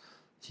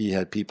 He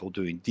had people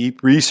doing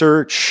deep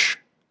research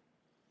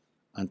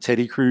on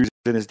Teddy Cruz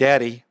and his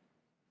daddy.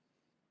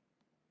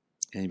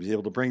 And he was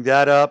able to bring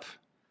that up.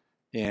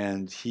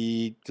 And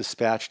he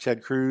dispatched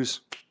Ted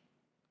Cruz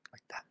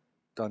like that.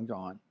 Done,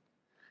 gone.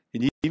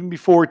 And even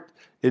before,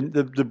 and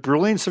the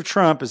brilliance of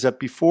Trump is that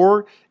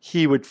before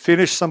he would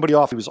finish somebody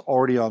off, he was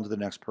already on to the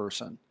next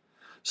person.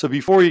 So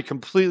before he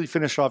completely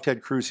finished off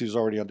Ted Cruz, he was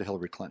already on to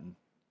Hillary Clinton.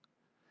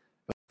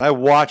 But I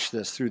watched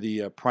this through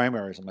the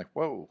primaries. I'm like,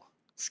 whoa,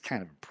 it's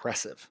kind of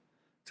impressive,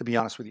 to be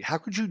honest with you. How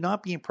could you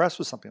not be impressed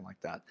with something like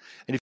that?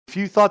 And if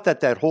you thought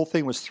that whole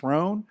thing was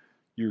thrown,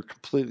 you're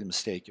completely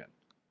mistaken.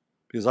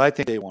 Because I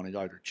think they wanted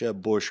either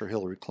Jeb Bush or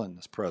Hillary Clinton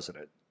as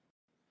president.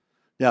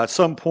 Now, at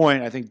some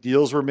point, I think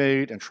deals were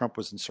made and Trump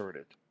was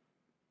inserted.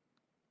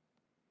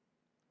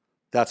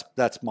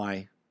 That's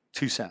my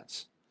 2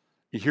 cents.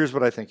 Here's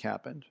what I think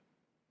happened.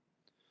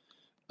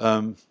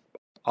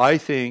 I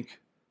think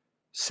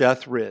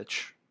Seth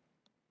Rich,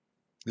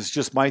 this is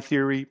just my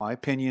theory, my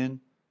opinion.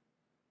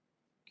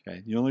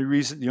 Okay, the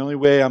only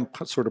way I'm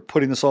sort of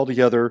putting this all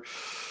together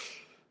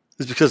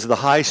is because of the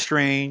high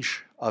strain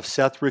of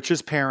Seth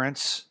Rich's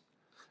parents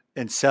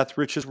and Seth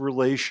Rich's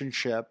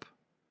relationship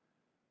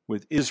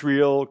with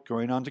Israel,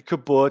 going on to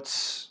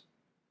kibbutz,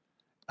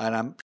 And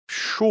I'm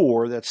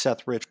sure that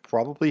Seth Rich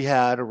probably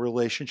had a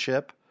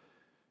relationship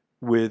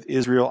with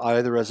Israel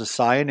either as a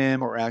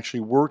pseudonym or actually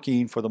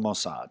working for the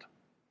Mossad.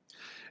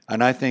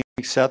 And I think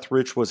Seth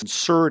Rich was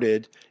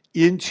inserted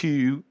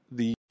into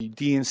the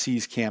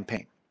DNC's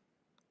campaign.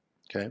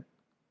 Okay?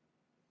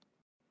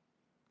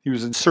 He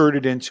was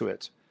inserted into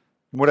it.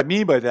 And what I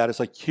mean by that is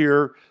like,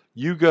 here,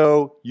 you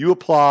go, you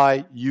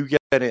apply, you get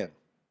in.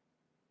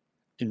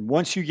 And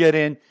once you get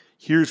in,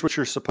 here's what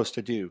you're supposed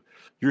to do.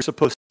 You're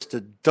supposed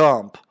to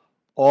dump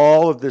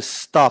all of this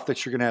stuff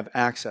that you're going to have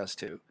access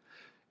to. And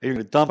you're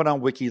going to dump it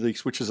on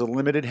WikiLeaks, which is a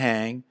limited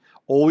hang,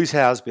 always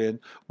has been.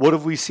 What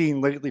have we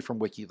seen lately from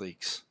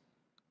WikiLeaks?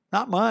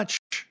 Not much.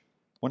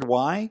 Wonder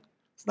why?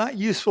 It's not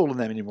useful to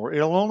them anymore.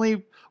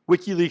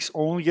 WikiLeaks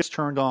only gets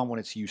turned on when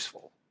it's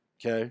useful.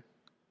 Okay?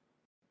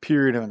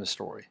 Period, end of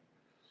story.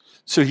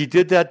 So he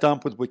did that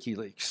dump with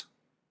WikiLeaks.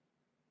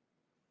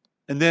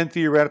 And then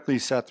theoretically,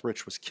 Seth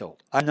Rich was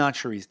killed. I'm not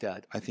sure he's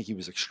dead. I think he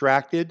was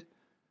extracted.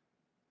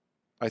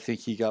 I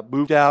think he got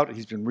moved out.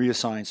 He's been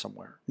reassigned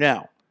somewhere.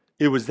 Now,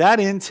 it was that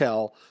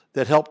intel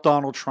that helped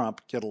Donald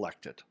Trump get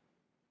elected.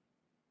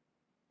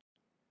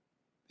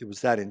 It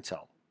was that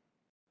intel.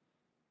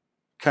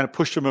 Kind of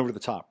pushed him over the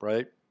top,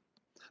 right?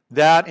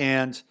 That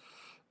and,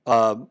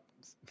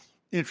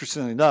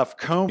 interestingly enough,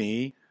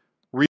 Comey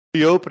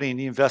reopening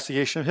the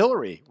investigation of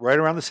Hillary right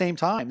around the same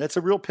time. That's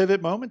a real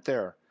pivot moment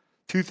there.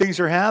 Two things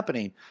are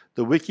happening: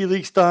 the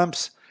WikiLeaks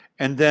dumps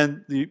and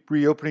then the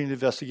reopening of the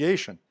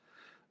investigation.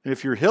 And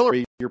if you're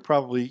Hillary, you're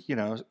probably,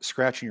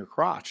 scratching your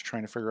crotch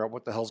trying to figure out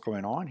what the hell's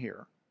going on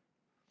here.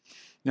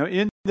 Now,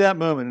 in that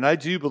moment, and I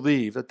do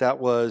believe that that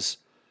was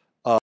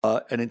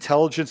an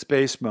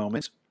intelligence-based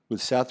moment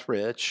with Seth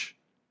Rich,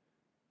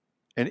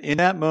 and in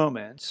that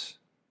moment,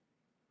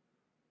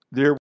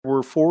 there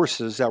were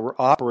forces that were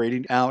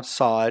operating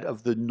outside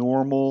of the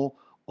normal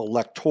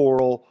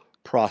electoral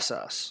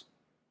process.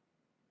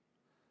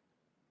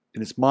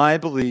 And it's my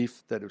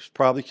belief that it was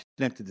probably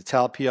connected to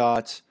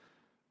Talpiot,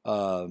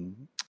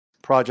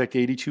 Project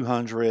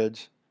 8200,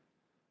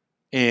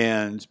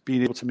 and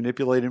being able to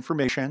manipulate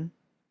information. And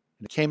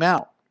it came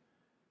out.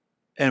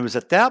 And it was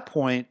at that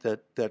point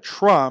that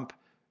Trump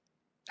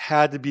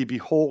had to be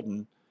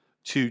beholden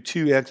to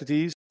two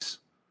entities.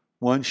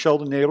 One,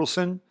 Sheldon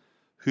Adelson,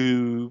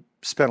 who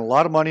spent a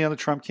lot of money on the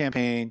Trump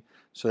campaign.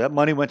 So that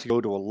money went to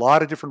go to a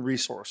lot of different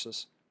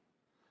resources.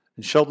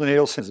 And Sheldon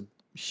Adelson is a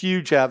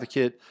huge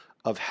advocate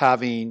of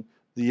having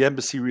the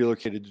embassy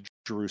relocated to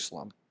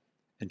Jerusalem.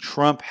 And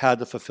Trump had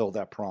to fulfill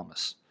that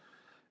promise.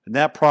 And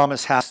that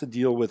promise has to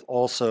deal with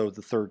also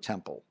the Third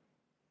Temple,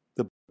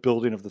 the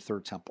building of the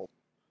Third Temple.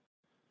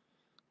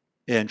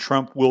 And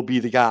Trump will be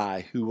the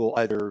guy who will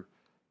either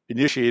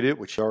initiate it,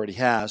 which he already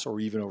has, or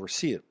even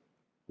oversee it.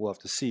 We'll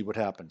have to see what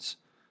happens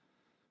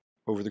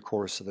over the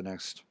course of the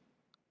next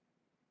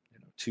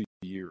 2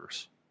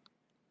 years.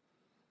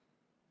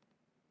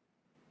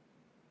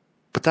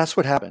 But that's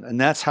what happened. And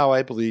that's how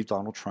I believe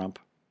Donald Trump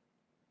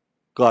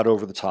got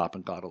over the top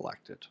and got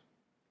elected.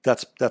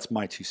 That's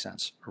my 2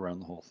 cents around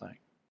the whole thing.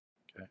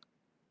 Okay.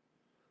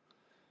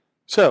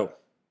 So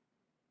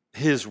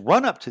his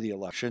run-up to the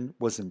election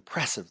was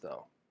impressive,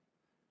 though,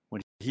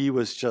 when he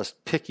was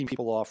just picking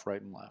people off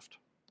right and left.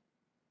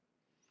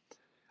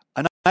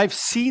 And I've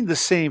seen the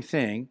same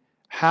thing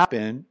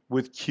happen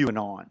with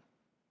QAnon.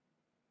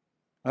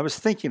 I was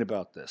thinking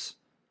about this.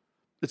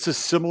 It's a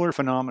similar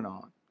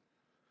phenomenon.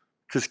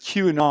 Because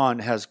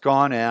QAnon has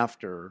gone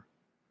after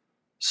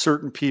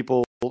certain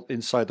people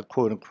inside the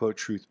quote-unquote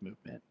truth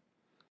movement.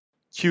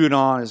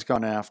 QAnon has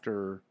gone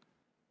after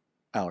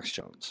Alex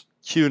Jones.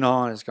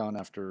 QAnon has gone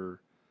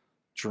after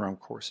Jerome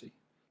Corsi.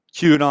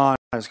 QAnon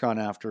has gone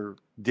after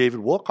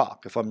David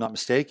Wilcock, if I'm not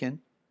mistaken.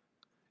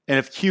 And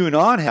if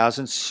QAnon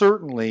hasn't,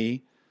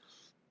 certainly,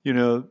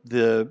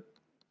 the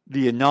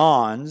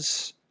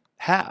Anons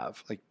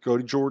have. Like, go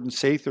to Jordan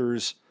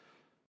Sather's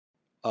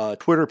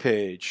Twitter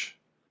page.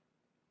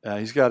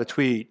 He's got a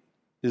tweet.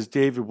 Is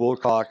David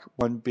Wilcock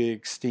one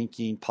big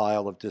stinking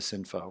pile of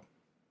disinfo?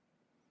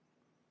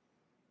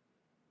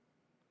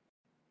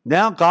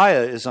 Now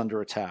GAIA is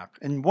under attack.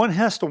 And one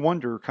has to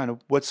wonder kind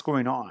of what's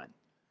going on,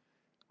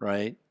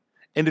 right?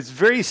 And it's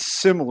very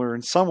similar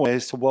in some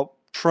ways to what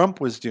Trump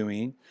was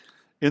doing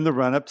in the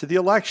run-up to the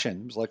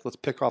election. It was like, let's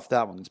pick off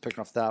that one, let's pick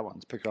off that one,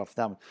 let's pick off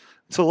that one.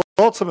 So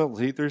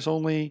ultimately, there's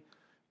only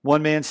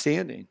one man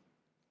standing.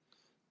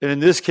 And in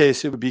this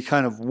case, it would be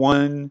kind of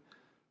one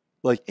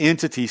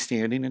entity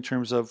standing in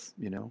terms of,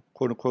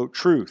 quote unquote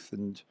truth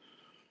and,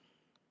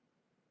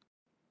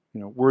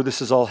 where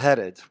this is all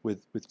headed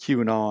with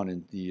QAnon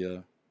and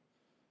the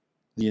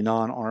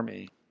Anon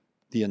army,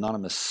 the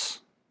Anonymous.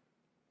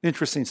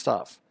 Interesting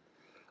stuff.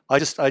 I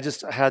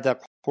just had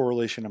that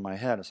correlation in my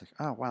head. It's like,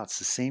 oh wow, it's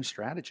the same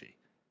strategy.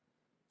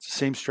 It's the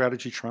same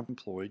strategy Trump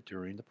employed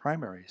during the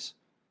primaries.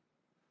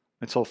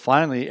 Until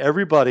finally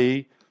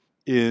everybody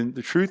in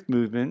the truth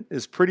movement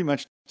is pretty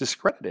much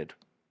discredited.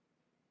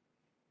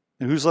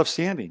 And who's left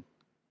standing?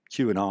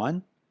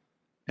 QAnon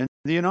and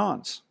the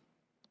Anons.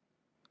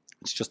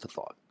 It's just a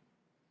thought.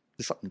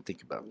 Just something to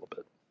think about a little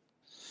bit.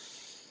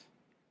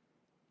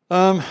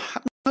 I'm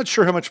not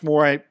sure how much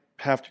more I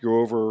have to go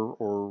over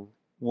or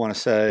want to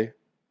say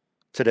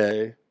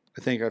today.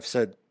 I think I've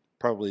said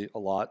probably a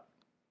lot,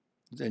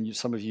 and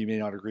some of you may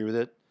not agree with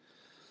it.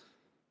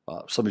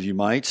 Some of you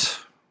might.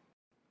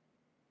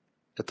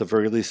 At the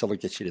very least, I'll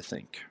get you to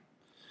think.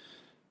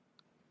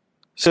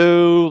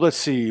 So let's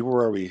see,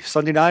 where are we?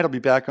 Sunday night, I'll be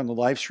back on the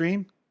live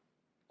stream.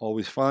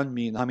 Always fun,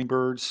 me and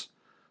Hummingbirds.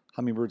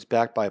 Hummingbirds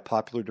backed by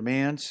popular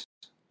demand.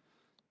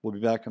 We'll be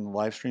back on the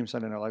live stream,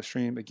 Sunday night live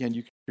stream. Again,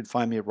 you can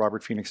find me at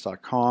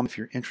robertphoenix.com if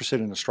you're interested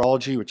in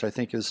astrology, which I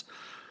think is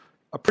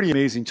a pretty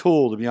amazing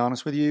tool, to be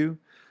honest with you.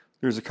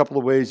 There's a couple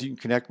of ways you can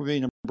connect with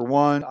me. Number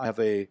one, I have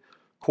a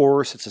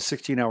course. It's a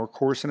 16-hour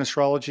course in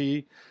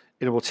astrology.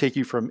 It will take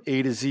you from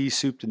A to Z,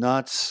 soup to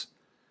nuts.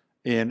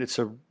 And it's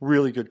a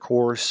really good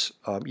course,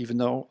 even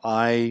though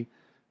I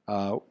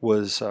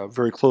was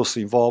very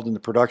closely involved in the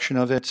production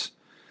of it.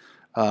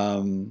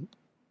 And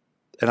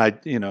I,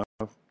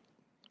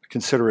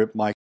 consider it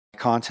my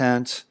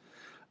content.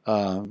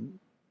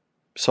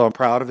 So I'm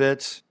proud of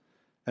it.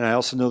 And I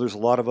also know there's a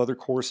lot of other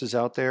courses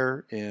out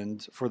there.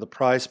 And for the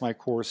price, my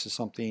course is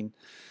something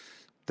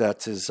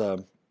that is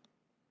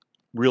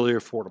really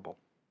affordable.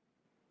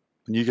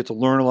 And you get to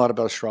learn a lot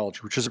about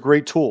astrology, which is a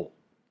great tool.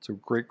 It's a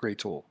great, great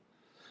tool.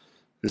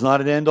 It's not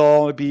an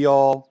end-all, a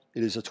be-all.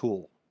 It is a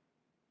tool.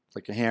 It's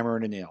like a hammer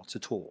and a nail. It's a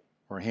tool.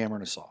 Or a hammer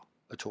and a saw.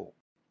 A tool.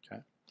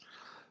 Okay.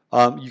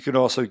 You can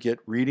also get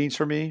readings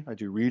from me. I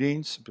do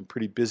readings. I've been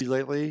pretty busy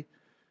lately,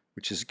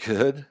 which is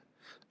good.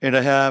 And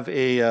I have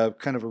a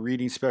kind of a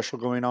reading special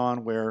going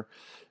on where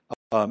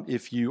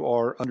if you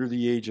are under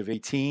the age of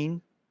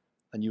 18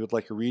 and you would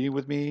like a reading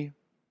with me,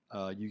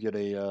 you get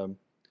a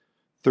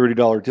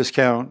 $30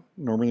 discount.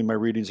 Normally my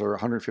readings are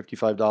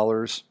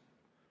 $155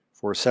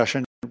 for a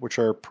session, which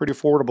are pretty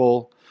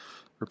affordable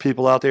for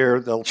people out there.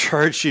 They'll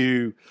charge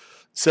you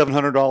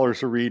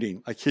 $700 a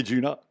reading. I kid you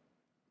not.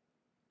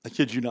 I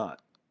kid you not.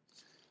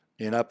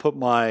 And I put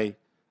my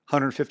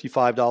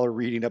 $155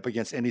 reading up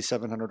against any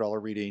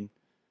 $700 reading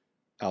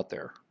out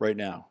there right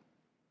now.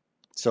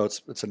 So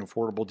it's an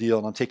affordable deal,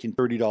 and I'm taking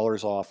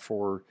 $30 off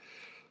for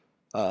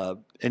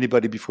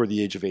anybody before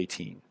the age of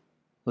 18.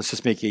 Let's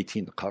just make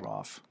 18 the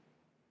cutoff.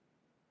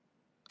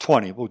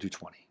 20, we'll do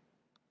 20.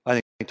 I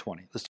think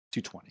 20. Let's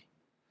do 20.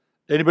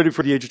 Anybody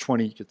for the age of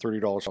 20, you get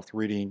 $30 off the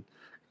reading,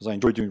 because I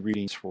enjoy doing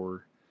readings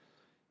for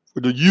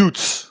the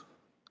youths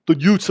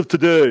of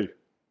today.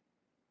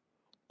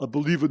 I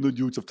believe in the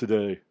youths of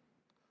today,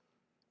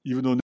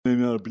 even though they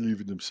may not believe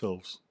in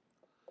themselves.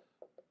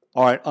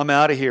 All right, I'm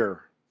out of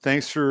here.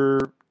 Thanks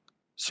for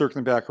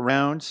circling back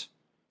around.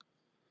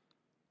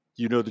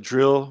 You know the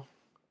drill.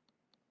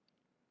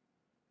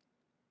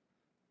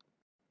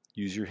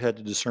 Use your head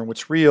to discern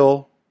what's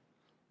real,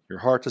 your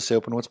heart to stay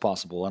open to what's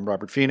possible. I'm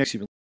Robert Phoenix.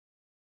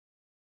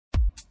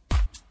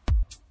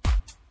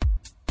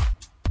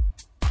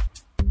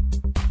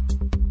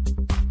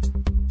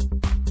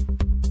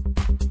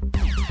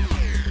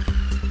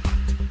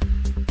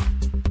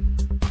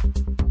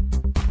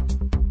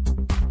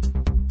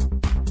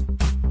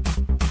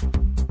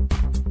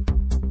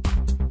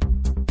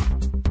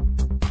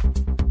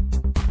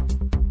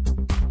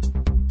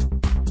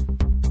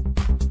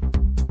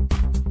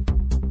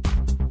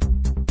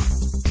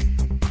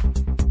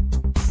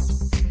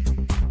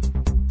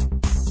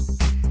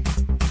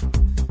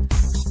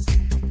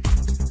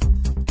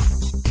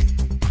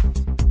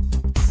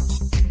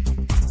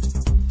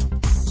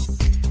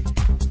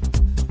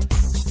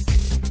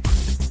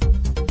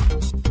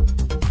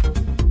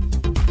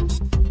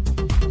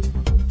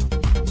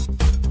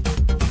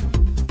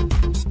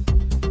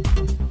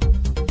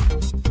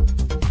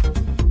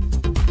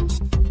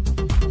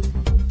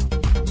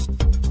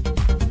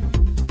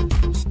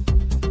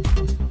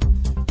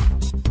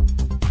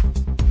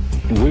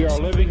 We are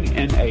living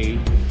in a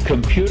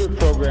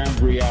computer-programmed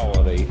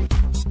reality.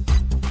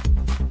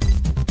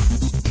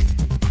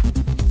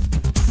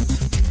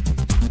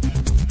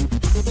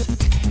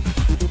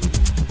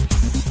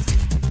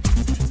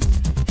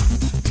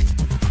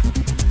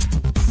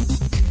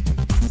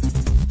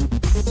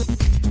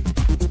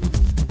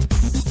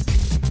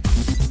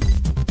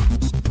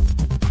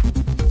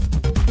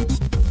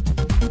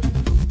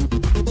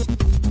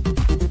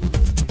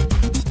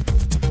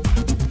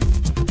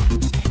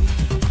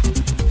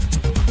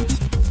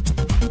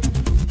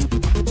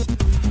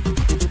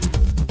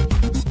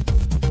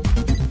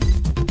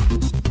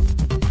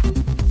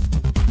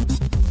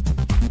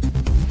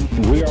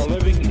 We are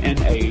living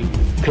in a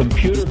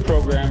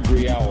computer-programmed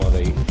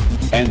reality,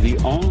 and the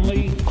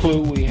only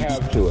clue we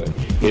have to it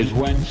is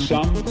when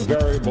some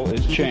variable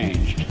is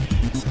changed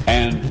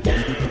and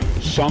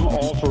some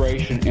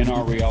alteration in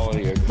our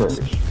reality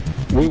occurs.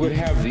 We would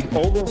have the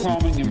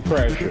overwhelming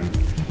impression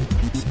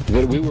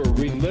that we were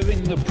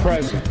reliving the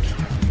present,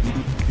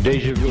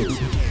 déjà vu,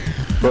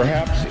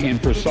 perhaps in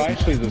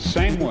precisely the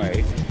same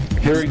way,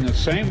 hearing the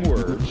same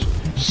words,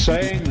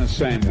 saying the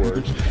same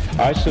words.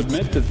 I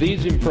submit that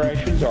these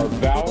impressions are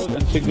valid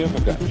and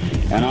significant,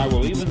 and I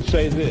will even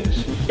say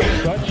this: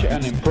 such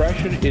an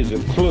impression is a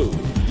clue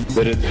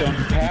that at some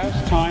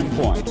past time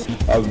point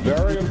a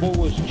variable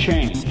was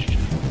changed,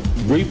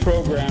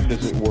 reprogrammed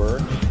as it were,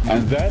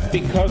 and that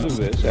because of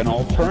this an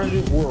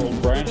alternative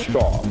world branched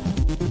off.